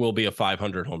Pete will be a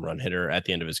 500 home run hitter at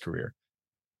the end of his career.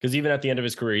 Because even at the end of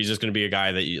his career, he's just going to be a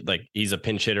guy that he's a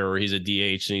pinch hitter or he's a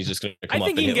DH and he's just going to come up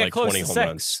and hit like 20 home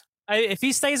runs. If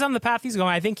he stays on the path he's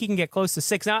going, I think he can get close to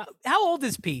 6. Now, how old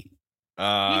is Pete?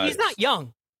 He's not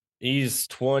young. He's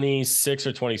 26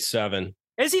 or 27.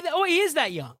 Is he? He is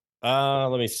that young.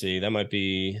 Let me see. That might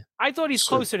be. I thought he's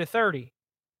closer to 30.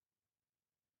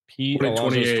 Pete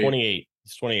Alonso's 28.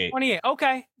 He's 28. 28.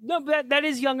 Okay. No, that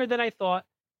is younger than I thought.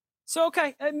 So,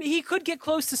 okay. He could get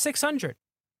close to 600.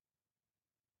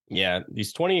 Yeah,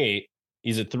 he's 28.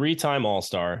 He's a 3-time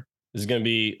All-Star. This is going to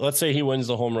be, let's say he wins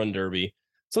the home run derby.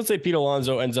 So let's say Pete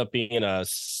Alonso ends up being a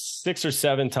 6 or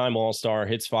 7-time All-Star,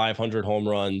 hits 500 home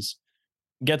runs,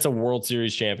 gets a World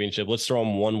Series championship. Let's throw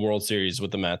him 1 World Series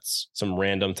with the Mets, some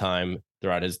random time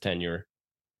throughout his tenure.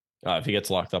 If he gets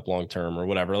locked up long term or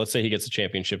whatever, let's say he gets a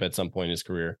championship at some point in his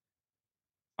career.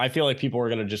 I feel like people are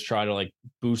going to just try to like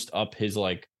boost up his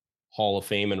like Hall of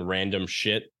Fame and random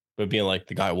shit but being like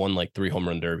the guy won like 3 home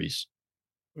run derbies.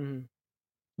 Mm-hmm.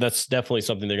 That's definitely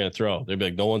something they're going to throw. They'll be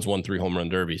like, no one's won 3 home run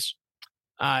derbies.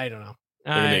 I don't know.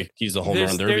 They're gonna make, he's the home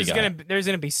run derby guy. There's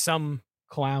gonna be some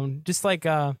clown, just like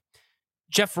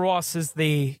Jeff Ross is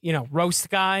the roast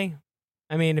guy.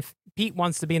 I mean, if Pete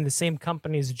wants to be in the same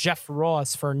company as Jeff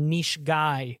Ross for a niche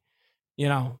guy,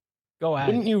 go ahead.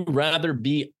 Wouldn't you rather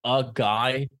be a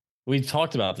guy? We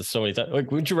talked about this so many times. Like,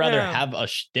 wouldn't you rather have a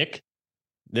shtick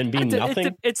than be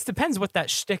nothing? It depends what that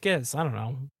shtick is. I don't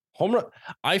know. Home run.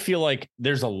 I feel like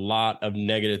there's a lot of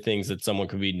negative things that someone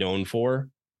could be known for.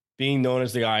 Being known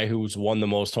as the guy who's won the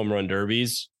most home run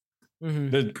derbies.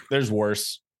 Mm-hmm. There's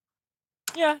worse.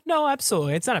 Yeah, no,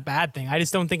 absolutely. It's not a bad thing. I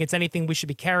just don't think it's anything we should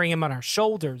be carrying him on our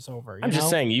shoulders over. I'm just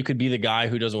saying, you could be the guy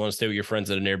who doesn't want to stay with your friends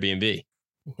at an Airbnb.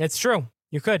 It's true.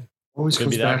 You could. Always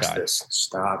comes back to this.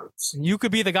 Stop it. You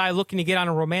could be the guy looking to get on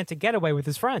a romantic getaway with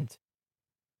his friend.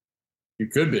 You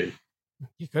could be.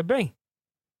 You could be.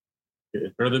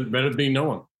 Better than being no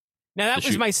one. Now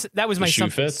that was my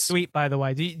something sweet, by the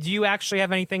way. Do you actually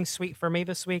have anything sweet for me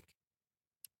this week?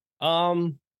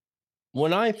 When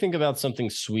I think about something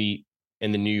sweet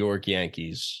in the New York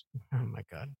Yankees. Oh my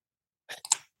God.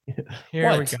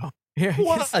 Here we go.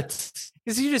 What?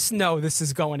 Because you just know this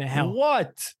is going to hell.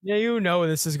 What? Yeah,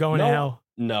 this is going to hell.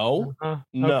 No.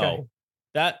 No. Okay.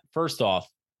 That, first off,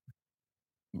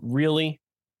 really?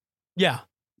 Yeah.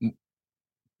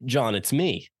 John, it's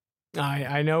me.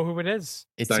 I know who it is.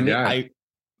 It's that me. Guy.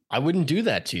 I wouldn't do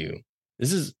that to you.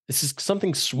 This is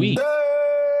something sweet.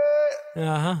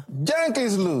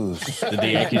 Yankees lose. Did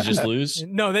the Yankees just lose?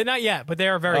 No, they're not yet, but they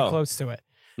are very close to it.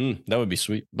 That would be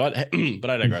sweet. But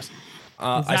I digress.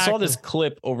 Exactly. I saw this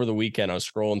clip over the weekend. I was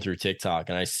scrolling through TikTok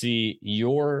and I see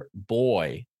your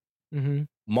boy,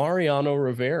 Mariano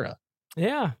Rivera.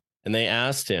 Yeah. And they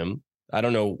asked him, I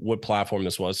don't know what platform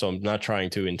this was, so I'm not trying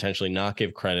to intentionally not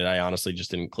give credit. I honestly just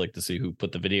didn't click to see who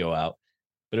put the video out.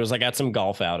 But it was like at some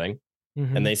golf outing.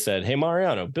 And they said, hey,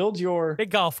 Mariano, big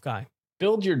golf guy.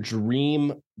 Build your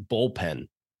dream bullpen.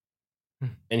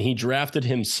 And he drafted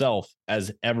himself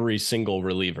as every single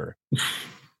reliever.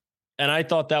 And I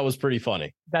thought that was pretty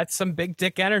funny. That's some big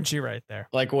dick energy right there.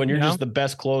 Like when you're just the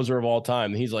best closer of all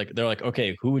time. They're like,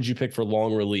 okay, who would you pick for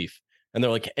long relief? And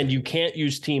they're like, and you can't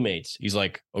use teammates. He's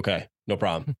like, okay, no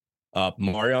problem.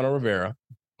 Mariano Rivera,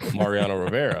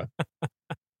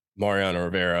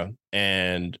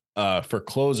 and for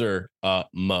closer,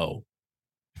 Mo.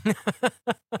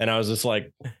 And I was just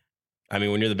like, I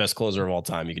mean, when you're the best closer of all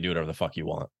time, you can do whatever the fuck you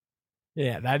want.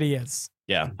 Yeah, that he is.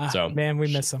 Yeah. So man,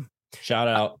 we miss him. Shout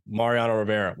out Mariano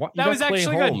Rivera. What? That was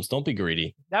actually good. Don't be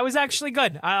greedy. That was actually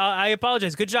good. I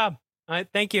apologize. Good job.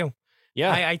 Thank you.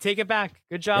 Yeah. I take it back.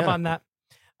 Good job on that.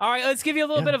 All right, let's give you a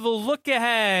little bit of a look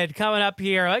ahead coming up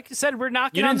here. Like I said, we're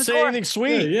knocking on the door. You didn't say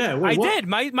anything sweet. Yeah, I did.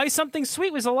 My something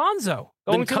sweet was Alonso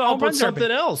going to the home run something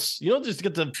derby. Else. You don't just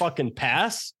get to fucking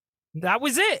pass. That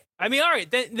was it. I mean, all right.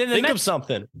 Then the Think Mets, of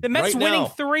something. The Mets winning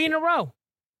 3 in a row,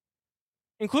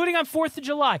 including on 4th of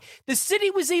July. The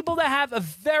city was able to have a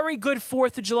very good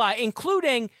 4th of July,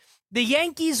 including the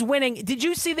Yankees winning. Did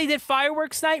you see they did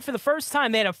fireworks night for the first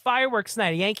time? They had a fireworks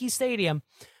night at Yankee Stadium.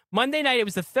 Monday night, it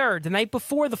was the 3rd. The night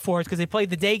before the 4th, because they played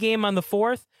the day game on the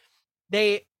 4th,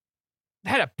 they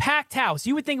had a packed house.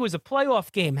 You would think it was a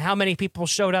playoff game, how many people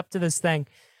showed up to this thing.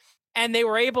 And they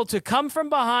were able to come from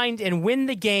behind and win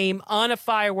the game on a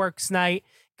fireworks night,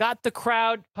 got the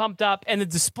crowd pumped up, and the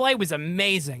display was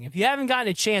amazing. If you haven't gotten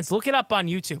a chance, look it up on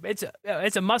YouTube.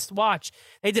 It's a must-watch.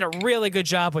 They did a really good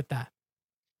job with that.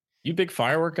 You big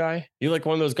firework guy? You like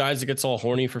one of those guys that gets all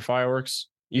horny for fireworks?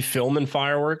 You filming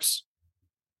fireworks?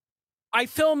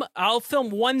 I'll film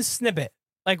one snippet,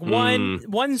 like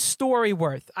one story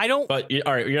worth. I don't. But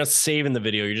all right, you're not saving the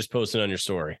video. You're just posting it on your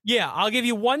story. Yeah, I'll give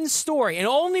you one story and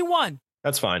only one.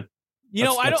 That's fine.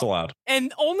 That's allowed.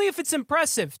 And only if it's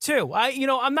impressive too.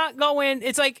 I'm not going.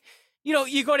 It's like,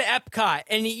 you go to Epcot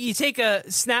and you take a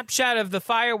snapshot of the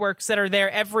fireworks that are there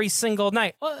every single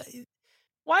night. Well,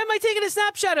 why am I taking a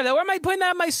snapshot of that? Why am I putting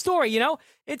that on my story?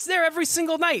 It's there every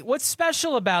single night. What's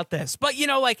special about this? But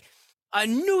like a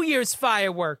New Year's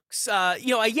fireworks, a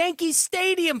Yankee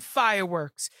Stadium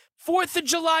fireworks, 4th of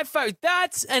July fireworks.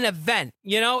 That's an event,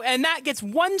 and that gets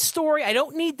one story. I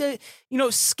don't need to,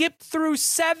 skip through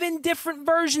 7 different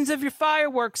versions of your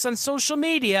fireworks on social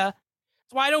media.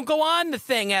 That's why I don't go on the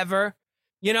thing ever,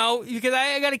 because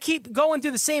I got to keep going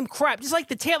through the same crap. Just like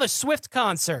the Taylor Swift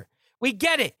concert. We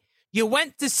get it. You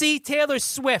went to see Taylor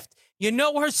Swift. You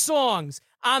know her songs.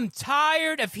 I'm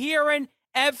tired of hearing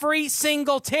every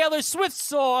single Taylor Swift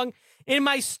song in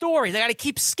my stories. I got to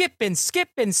keep skipping.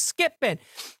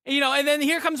 You know, and then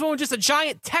here comes one with just a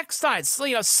giant text on it.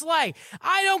 You know, slay.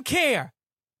 I don't care.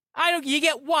 You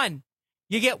get one.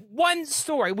 You get one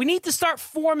story. We need to start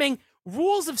forming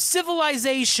rules of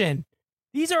civilization.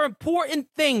 These are important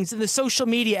things in the social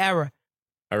media era.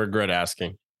 I regret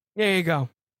asking. There you go.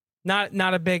 Not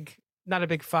a big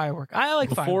firework. I like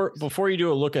fireworks. Before you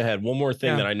do a look ahead, one more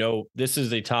thing that I know this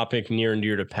is a topic near and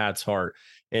dear to Pat's heart.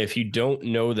 And if you don't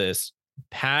know this,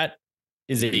 Pat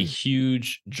is a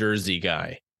huge jersey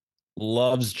guy.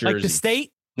 Loves jerseys. Like the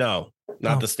state? No,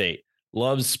 not the state.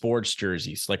 Loves sports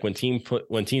jerseys. Like when teams put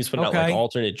out like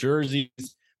alternate jerseys.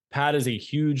 Pat is a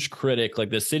huge critic. Like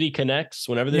the City Connects.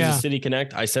 Whenever there's a City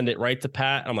Connect, I send it right to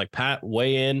Pat. I'm like, Pat,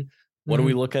 weigh in. What are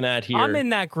we looking at here? I'm in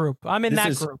that group.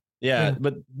 Yeah,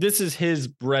 but this is his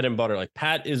bread and butter. Like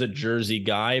Pat is a Jersey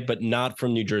guy, but not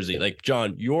from New Jersey. Like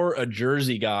John, you're a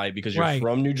Jersey guy because you're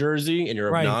from New Jersey and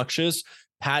you're obnoxious.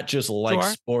 Pat just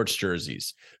likes sports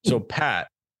jerseys. So Pat,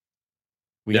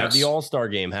 we have the All-Star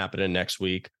game happening next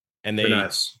week, and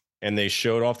they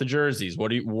showed off the jerseys.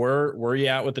 Where are you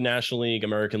at with the National League,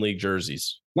 American League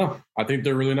jerseys? No, I think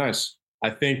they're really nice.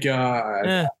 I think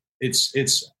it's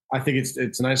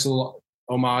a nice little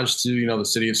homage to, you know, the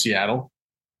city of Seattle.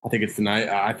 I think it's nice.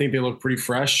 I think they look pretty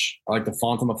fresh. I like the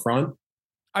font on the front.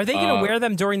 Are they going to wear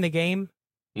them during the game?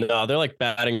 No, they're like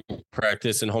batting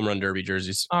practice and home run derby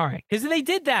jerseys. All right, because they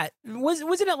did that.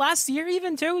 Wasn't it last year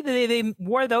even too? They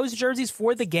wore those jerseys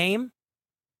for the game.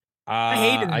 I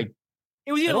hated them.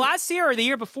 It was either last year or the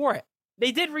year before it.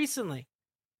 They did recently.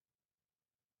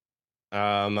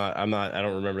 I'm not. I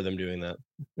don't remember them doing that.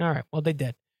 All right. Well, they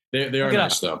did. They are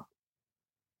nice though.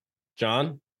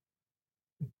 John,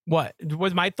 what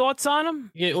was my thoughts on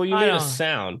them? Yeah. Well, you made a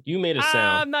sound.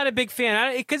 I'm not a big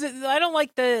fan because I don't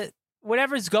like the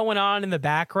whatever's going on in the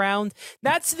background.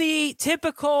 That's the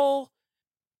typical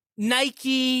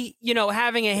Nike, you know,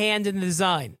 having a hand in the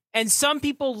design, and some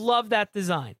people love that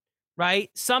design.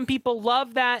 Right? Some people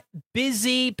love that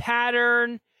busy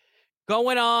pattern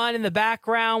going on in the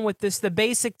background with the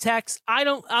basic text.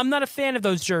 I'm not a fan of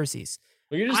those jerseys.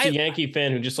 Well, you're just a Yankee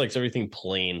fan who just likes everything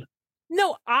plain.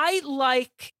 No, I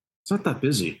like... It's not that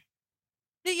busy.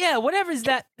 Yeah, whatever is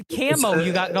that camo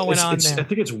you got going on there. I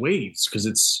think it's waves because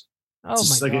it's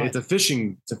a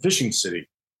fishing city.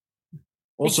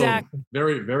 Also,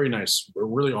 very, very nice. A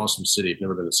really awesome city. I've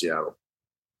never been to Seattle.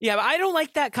 Yeah, but I don't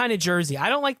like that kind of jersey. I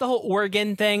don't like the whole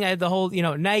Oregon thing. The whole, you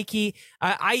know, Nike.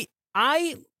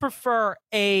 I prefer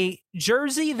a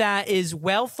jersey that is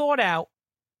well thought out,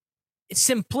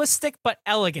 simplistic but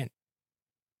elegant.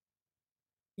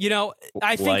 You know,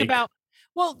 I think about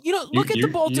look at the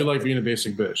Baltimore. You like being a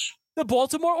basic bitch. The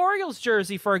Baltimore Orioles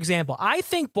jersey, for example. I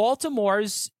think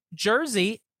Baltimore's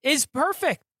jersey is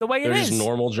perfect the way it is. There's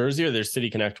normal jersey or there's City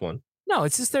Connect one? No,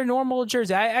 it's just their normal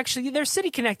jersey. Their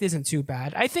City Connect isn't too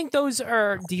bad. I think those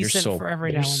are decent for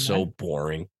every now and then. So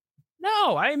boring.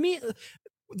 No, I mean,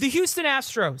 the Houston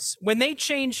Astros, when they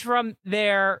changed from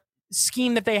their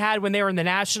scheme that they had when they were in the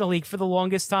National League for the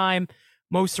longest time,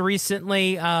 most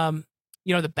recently,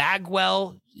 the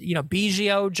Bagwell,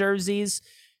 Biggio jerseys,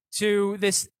 to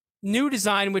this new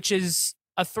design, which is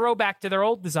a throwback to their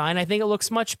old design, I think it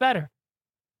looks much better.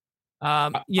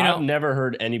 I've never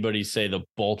heard anybody say the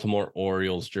Baltimore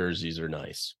Orioles jerseys are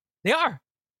nice. They are.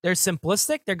 They're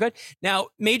simplistic. They're good. Now,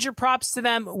 major props to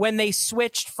them when they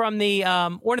switched from the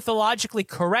ornithologically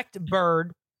correct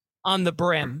bird on the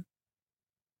brim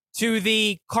to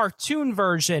the cartoon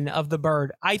version of the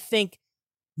bird. I think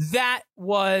that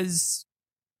was,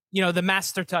 the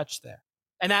master touch there.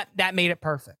 And that made it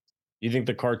perfect. You think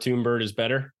the cartoon bird is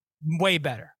better? Way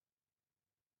better.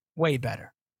 Way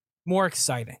better. More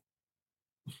exciting.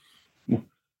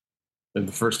 The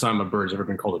first time a bird's ever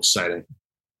been called exciting.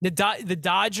 The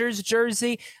Dodgers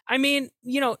jersey. I mean,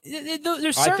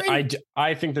 there's certain.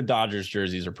 I think the Dodgers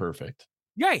jerseys are perfect.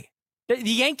 Right. The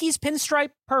Yankees pinstripe,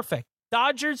 perfect.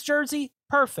 Dodgers jersey,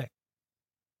 perfect.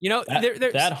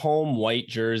 That home white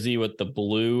jersey with the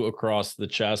blue across the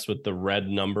chest with the red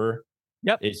number.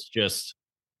 Yep.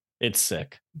 It's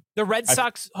sick. The Red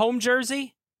Sox home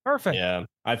jersey, perfect. Yeah.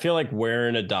 I feel like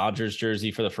wearing a Dodgers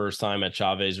jersey for the first time at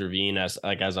Chavez Ravine as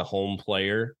a home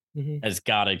player has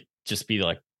got to just be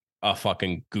like a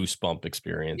fucking goosebump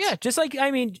experience. Yeah, just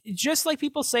like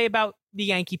people say about the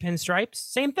Yankee pinstripes,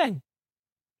 same thing.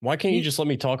 Why can't you just let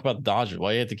me talk about the Dodgers?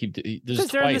 Why do you have to keep?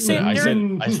 I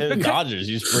said the Dodgers.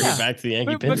 You just bring it back to the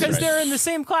Yankee pinstripes. Because they're in the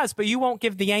same class, but you won't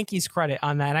give the Yankees credit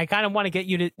on that. And I kind of want to get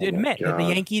you to admit that the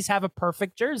Yankees have a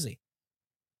perfect jersey.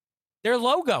 Their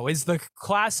logo is the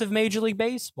class of Major League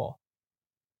Baseball.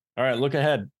 All right, look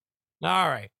ahead. All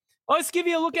right. Well, let's give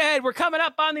you a look ahead. We're coming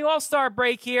up on the All-Star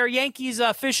break here. Yankees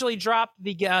officially dropped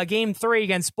the Game 3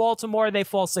 against Baltimore. They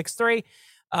fall 6-3.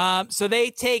 So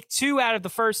they take 2 out of the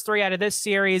first 3 out of this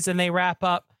series, and they wrap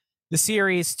up the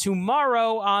series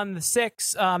tomorrow on the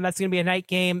 6th. That's going to be a night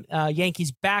game.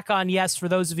 Yankees back on Yes, for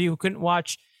those of you who couldn't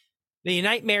watch the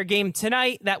nightmare game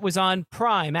tonight. That was on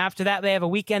Prime. After that, they have a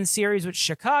weekend series with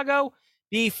Chicago.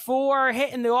 Before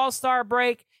hitting the All-Star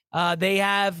break, they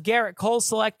have Garrett Cole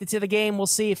selected to the game. We'll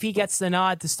see if he gets the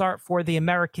nod to start for the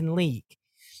American League.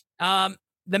 The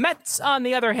Mets, on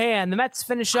the other hand, the Mets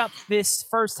finish up this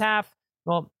first half.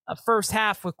 Well, a first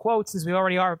half with quotes, as we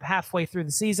already are halfway through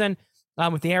the season.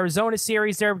 With the Arizona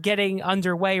series, they're getting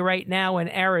underway right now in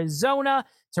Arizona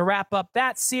to wrap up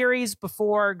that series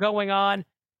before going on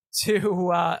to,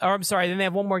 then they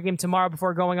have one more game tomorrow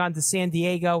before going on to San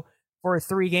Diego for a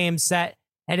 3-game set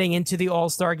heading into the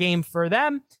All-Star game for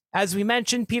them. As we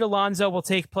mentioned, Pete Alonso will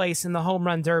take place in the Home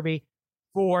Run Derby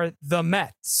for the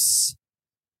Mets.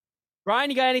 Brian,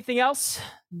 you got anything else?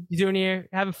 You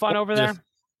having fun over there?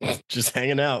 Just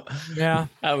hanging out. Yeah.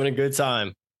 Having a good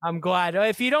time. I'm glad.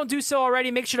 If you don't do so already,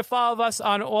 make sure to follow us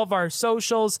on all of our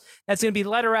socials. That's going to be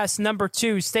letter S number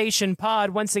 2 Station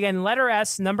Pod. Once again, letter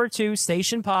S number 2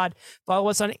 Station Pod. Follow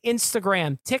us on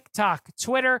Instagram, TikTok,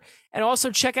 Twitter, and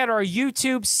also check out our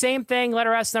YouTube. Same thing,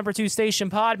 letter S number 2 Station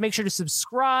Pod. Make sure to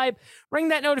subscribe. Ring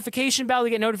that notification bell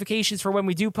to get notifications for when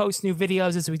we do post new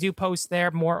videos, as we do post there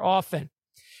more often.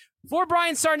 For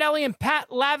Brian Sarnelli and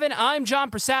Pat Lavin, I'm John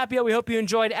Presapio. We hope you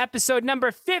enjoyed episode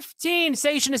number 15,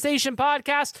 Station to Station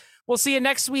Podcast. We'll see you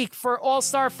next week for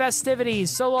All-Star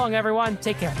festivities. So long, everyone.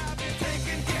 Take care.